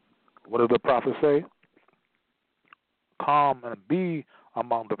 What does the prophet say? Come and be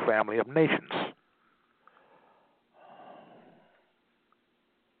among the family of nations.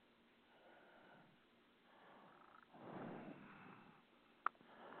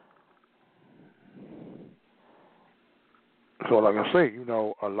 So, like I say, a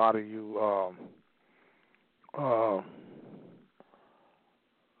lot of you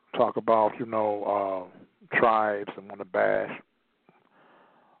talk about, tribes and want to bash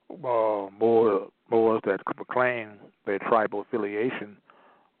Moors that proclaim their tribal affiliation.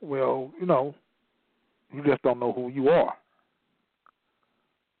 Well, you just don't know who you are.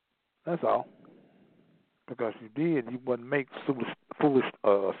 That's all. Because you did, you wouldn't make such foolish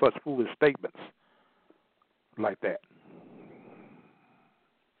statements like that.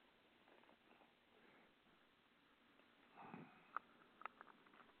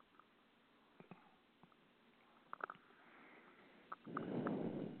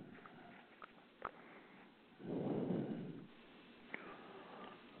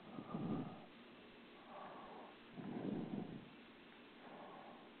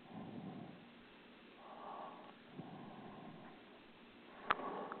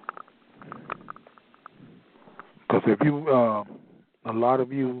 Because if you, a lot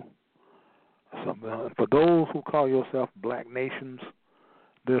of you, for those who call yourself black nations,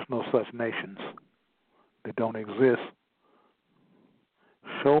 there's no such nations. They don't exist.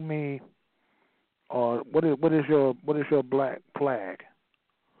 Show me, what is your black flag?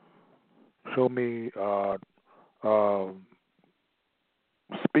 Show me,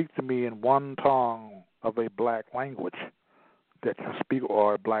 speak to me in one tongue of a black language that you speak,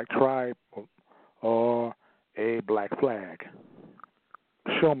 or a black tribe, or a black flag.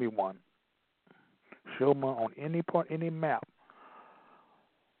 Show me one. Show me on any map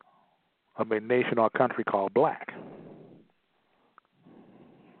of a nation or country called black.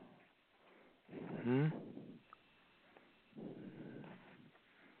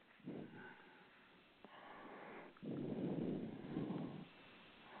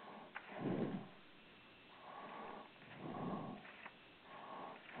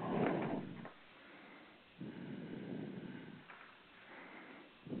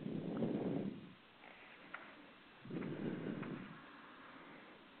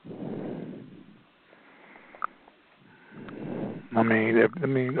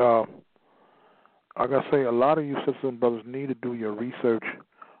 Like I say, a lot of you sisters and brothers need to do your research.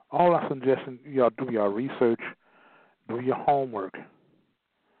 All I suggest y'all do your research, do your homework,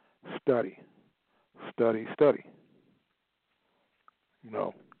 study. study, study. You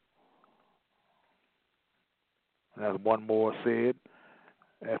know, and as one more said,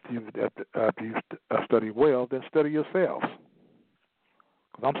 after you study well, then study yourselves.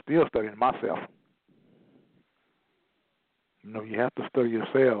 Because I'm still studying myself. You know, you have to study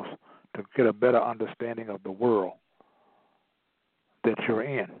yourselves to get a better understanding of the world that you're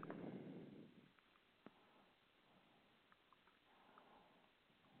in.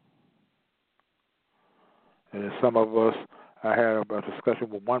 And some of us, I had a discussion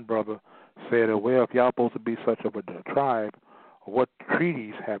with one brother, said, well, if y'all supposed to be such of a tribe, what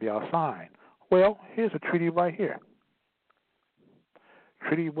treaties have y'all signed? Well, here's a treaty right here.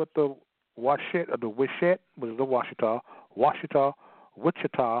 Treaty with the Washet, or the Wishet, which is the Washita, Wichita,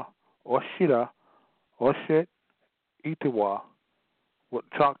 Oshita, Oshet, Itiwa, with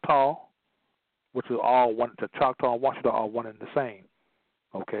Choctaw, which is all one. The Choctaw and Washita are one and the same.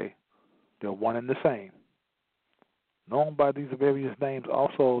 Okay, they're one and the same. Known by these various names,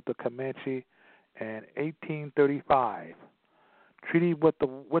 also the Comanche, and 1835 treaty with the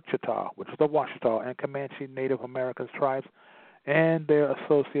Wichita, which is the Washita and Comanche Native American tribes, and their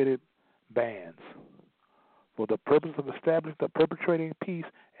associated bands, for the purpose of establishing the perpetuating peace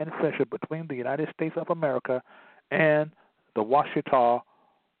and friendship between the United States of America and the Washita,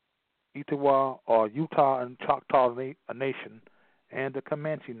 Itiwa, or Utah and Choctaw Nation, and the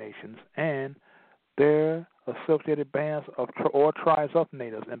Comanche nations, and their associated bands of or tribes of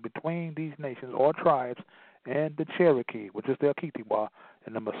natives, and between these nations or tribes and the Cherokee, which is the Kitiwa,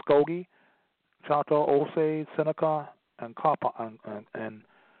 and the Muskogee, Choctaw, Osage, Seneca, and Quapaw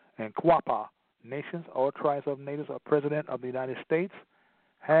nations or tribes of natives, a president of the United States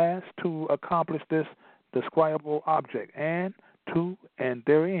has to accomplish this describable object, and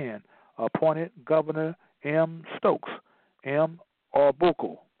therein appointed Governor M. Stokes, M.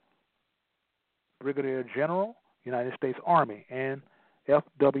 Arbuckle, Brigadier General, United States Army, and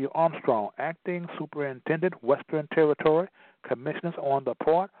F.W. Armstrong, acting superintendent, Western Territory, commissioners on the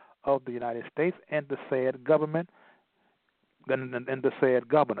part of the United States and the said government, and the said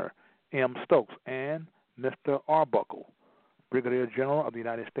Governor, M. Stokes, and Mr. Arbuckle, Brigadier General of the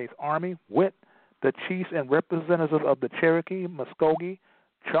United States Army, with the chiefs and representatives of the Cherokee, Muskogee,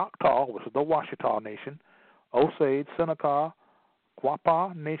 Choctaw, which is the Washita Nation, Osage, Seneca,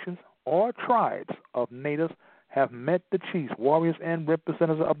 Quapaw nations, or tribes of natives have met the chiefs, warriors, and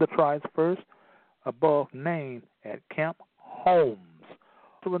representatives of the tribes first above named at Camp Holmes,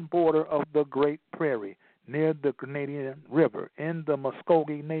 southern border of the Great Prairie, near the Canadian River, in the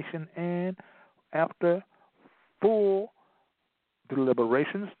Muskogee Nation, and after full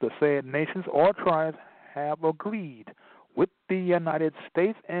deliberations, the said nations or tribes have agreed with the United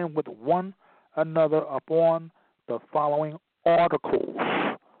States and with one another upon the following articles.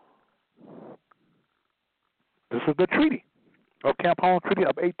 This is the treaty of Camp Holmes Treaty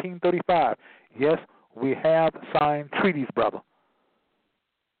of 1835. Yes, we have signed treaties, brother.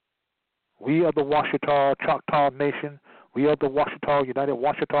 We are the Washita Choctaw Nation. We are the Washita United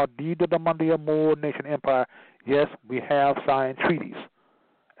Washita Deed of the Mundia Moore Nation Empire. Yes, we have signed treaties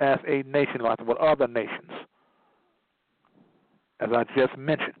as a nation like with other nations, as I just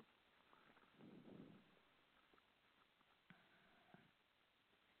mentioned.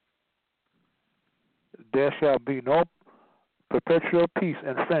 There shall be no perpetual peace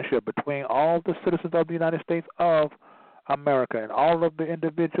and friendship between all the citizens of the United States of America and all of the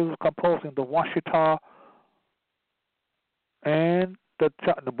individuals composing the Washita and the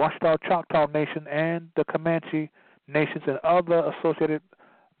Washita Choctaw Nation and the Comanche nations and other associated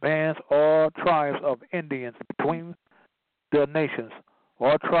bands or tribes of Indians between the nations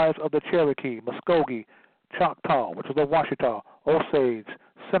or tribes of the Cherokee, Muskogee, Choctaw, which is the Washita, Osage,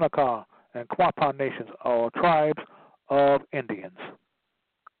 Seneca, and Quapaw nations or tribes of Indians.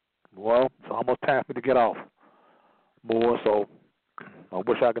 Well, it's almost time for me to get off more, so I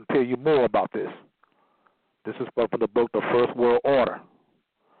wish I could tell you more about this. This is from the book, The First World Order.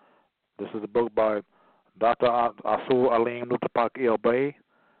 This is a book by Dr. Asul Alim Nutapak El-Bey.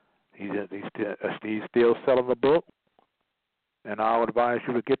 He's still selling the book, and I would advise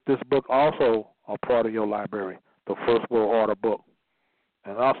you to get this book also a part of your library, The First World Order book.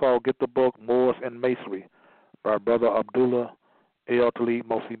 And also get the book Moors and Masonry by Brother Abdullah El Talib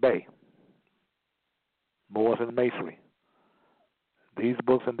Mosi Bey. Moors and Masonry. These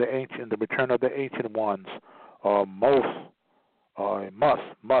books in the Return of the Ancient Ones are a must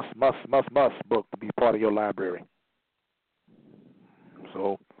book to be part of your library.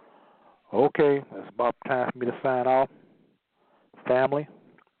 So, okay, it's about time for me to sign off, family.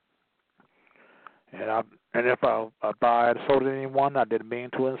 And And if I insulted anyone, I didn't mean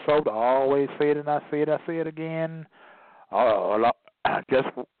to insult. I always say it and I say it again. I just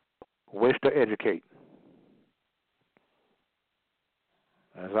wish to educate.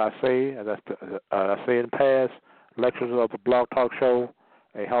 As I say in past lectures of the Blog Talk Show,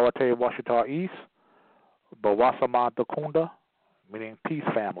 a Hawate Washita East, Bawasama Dakunda, meaning peace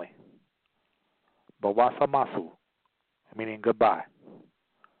family. Bawasamasu, meaning goodbye.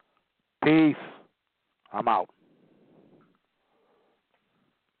 Peace. I'm out.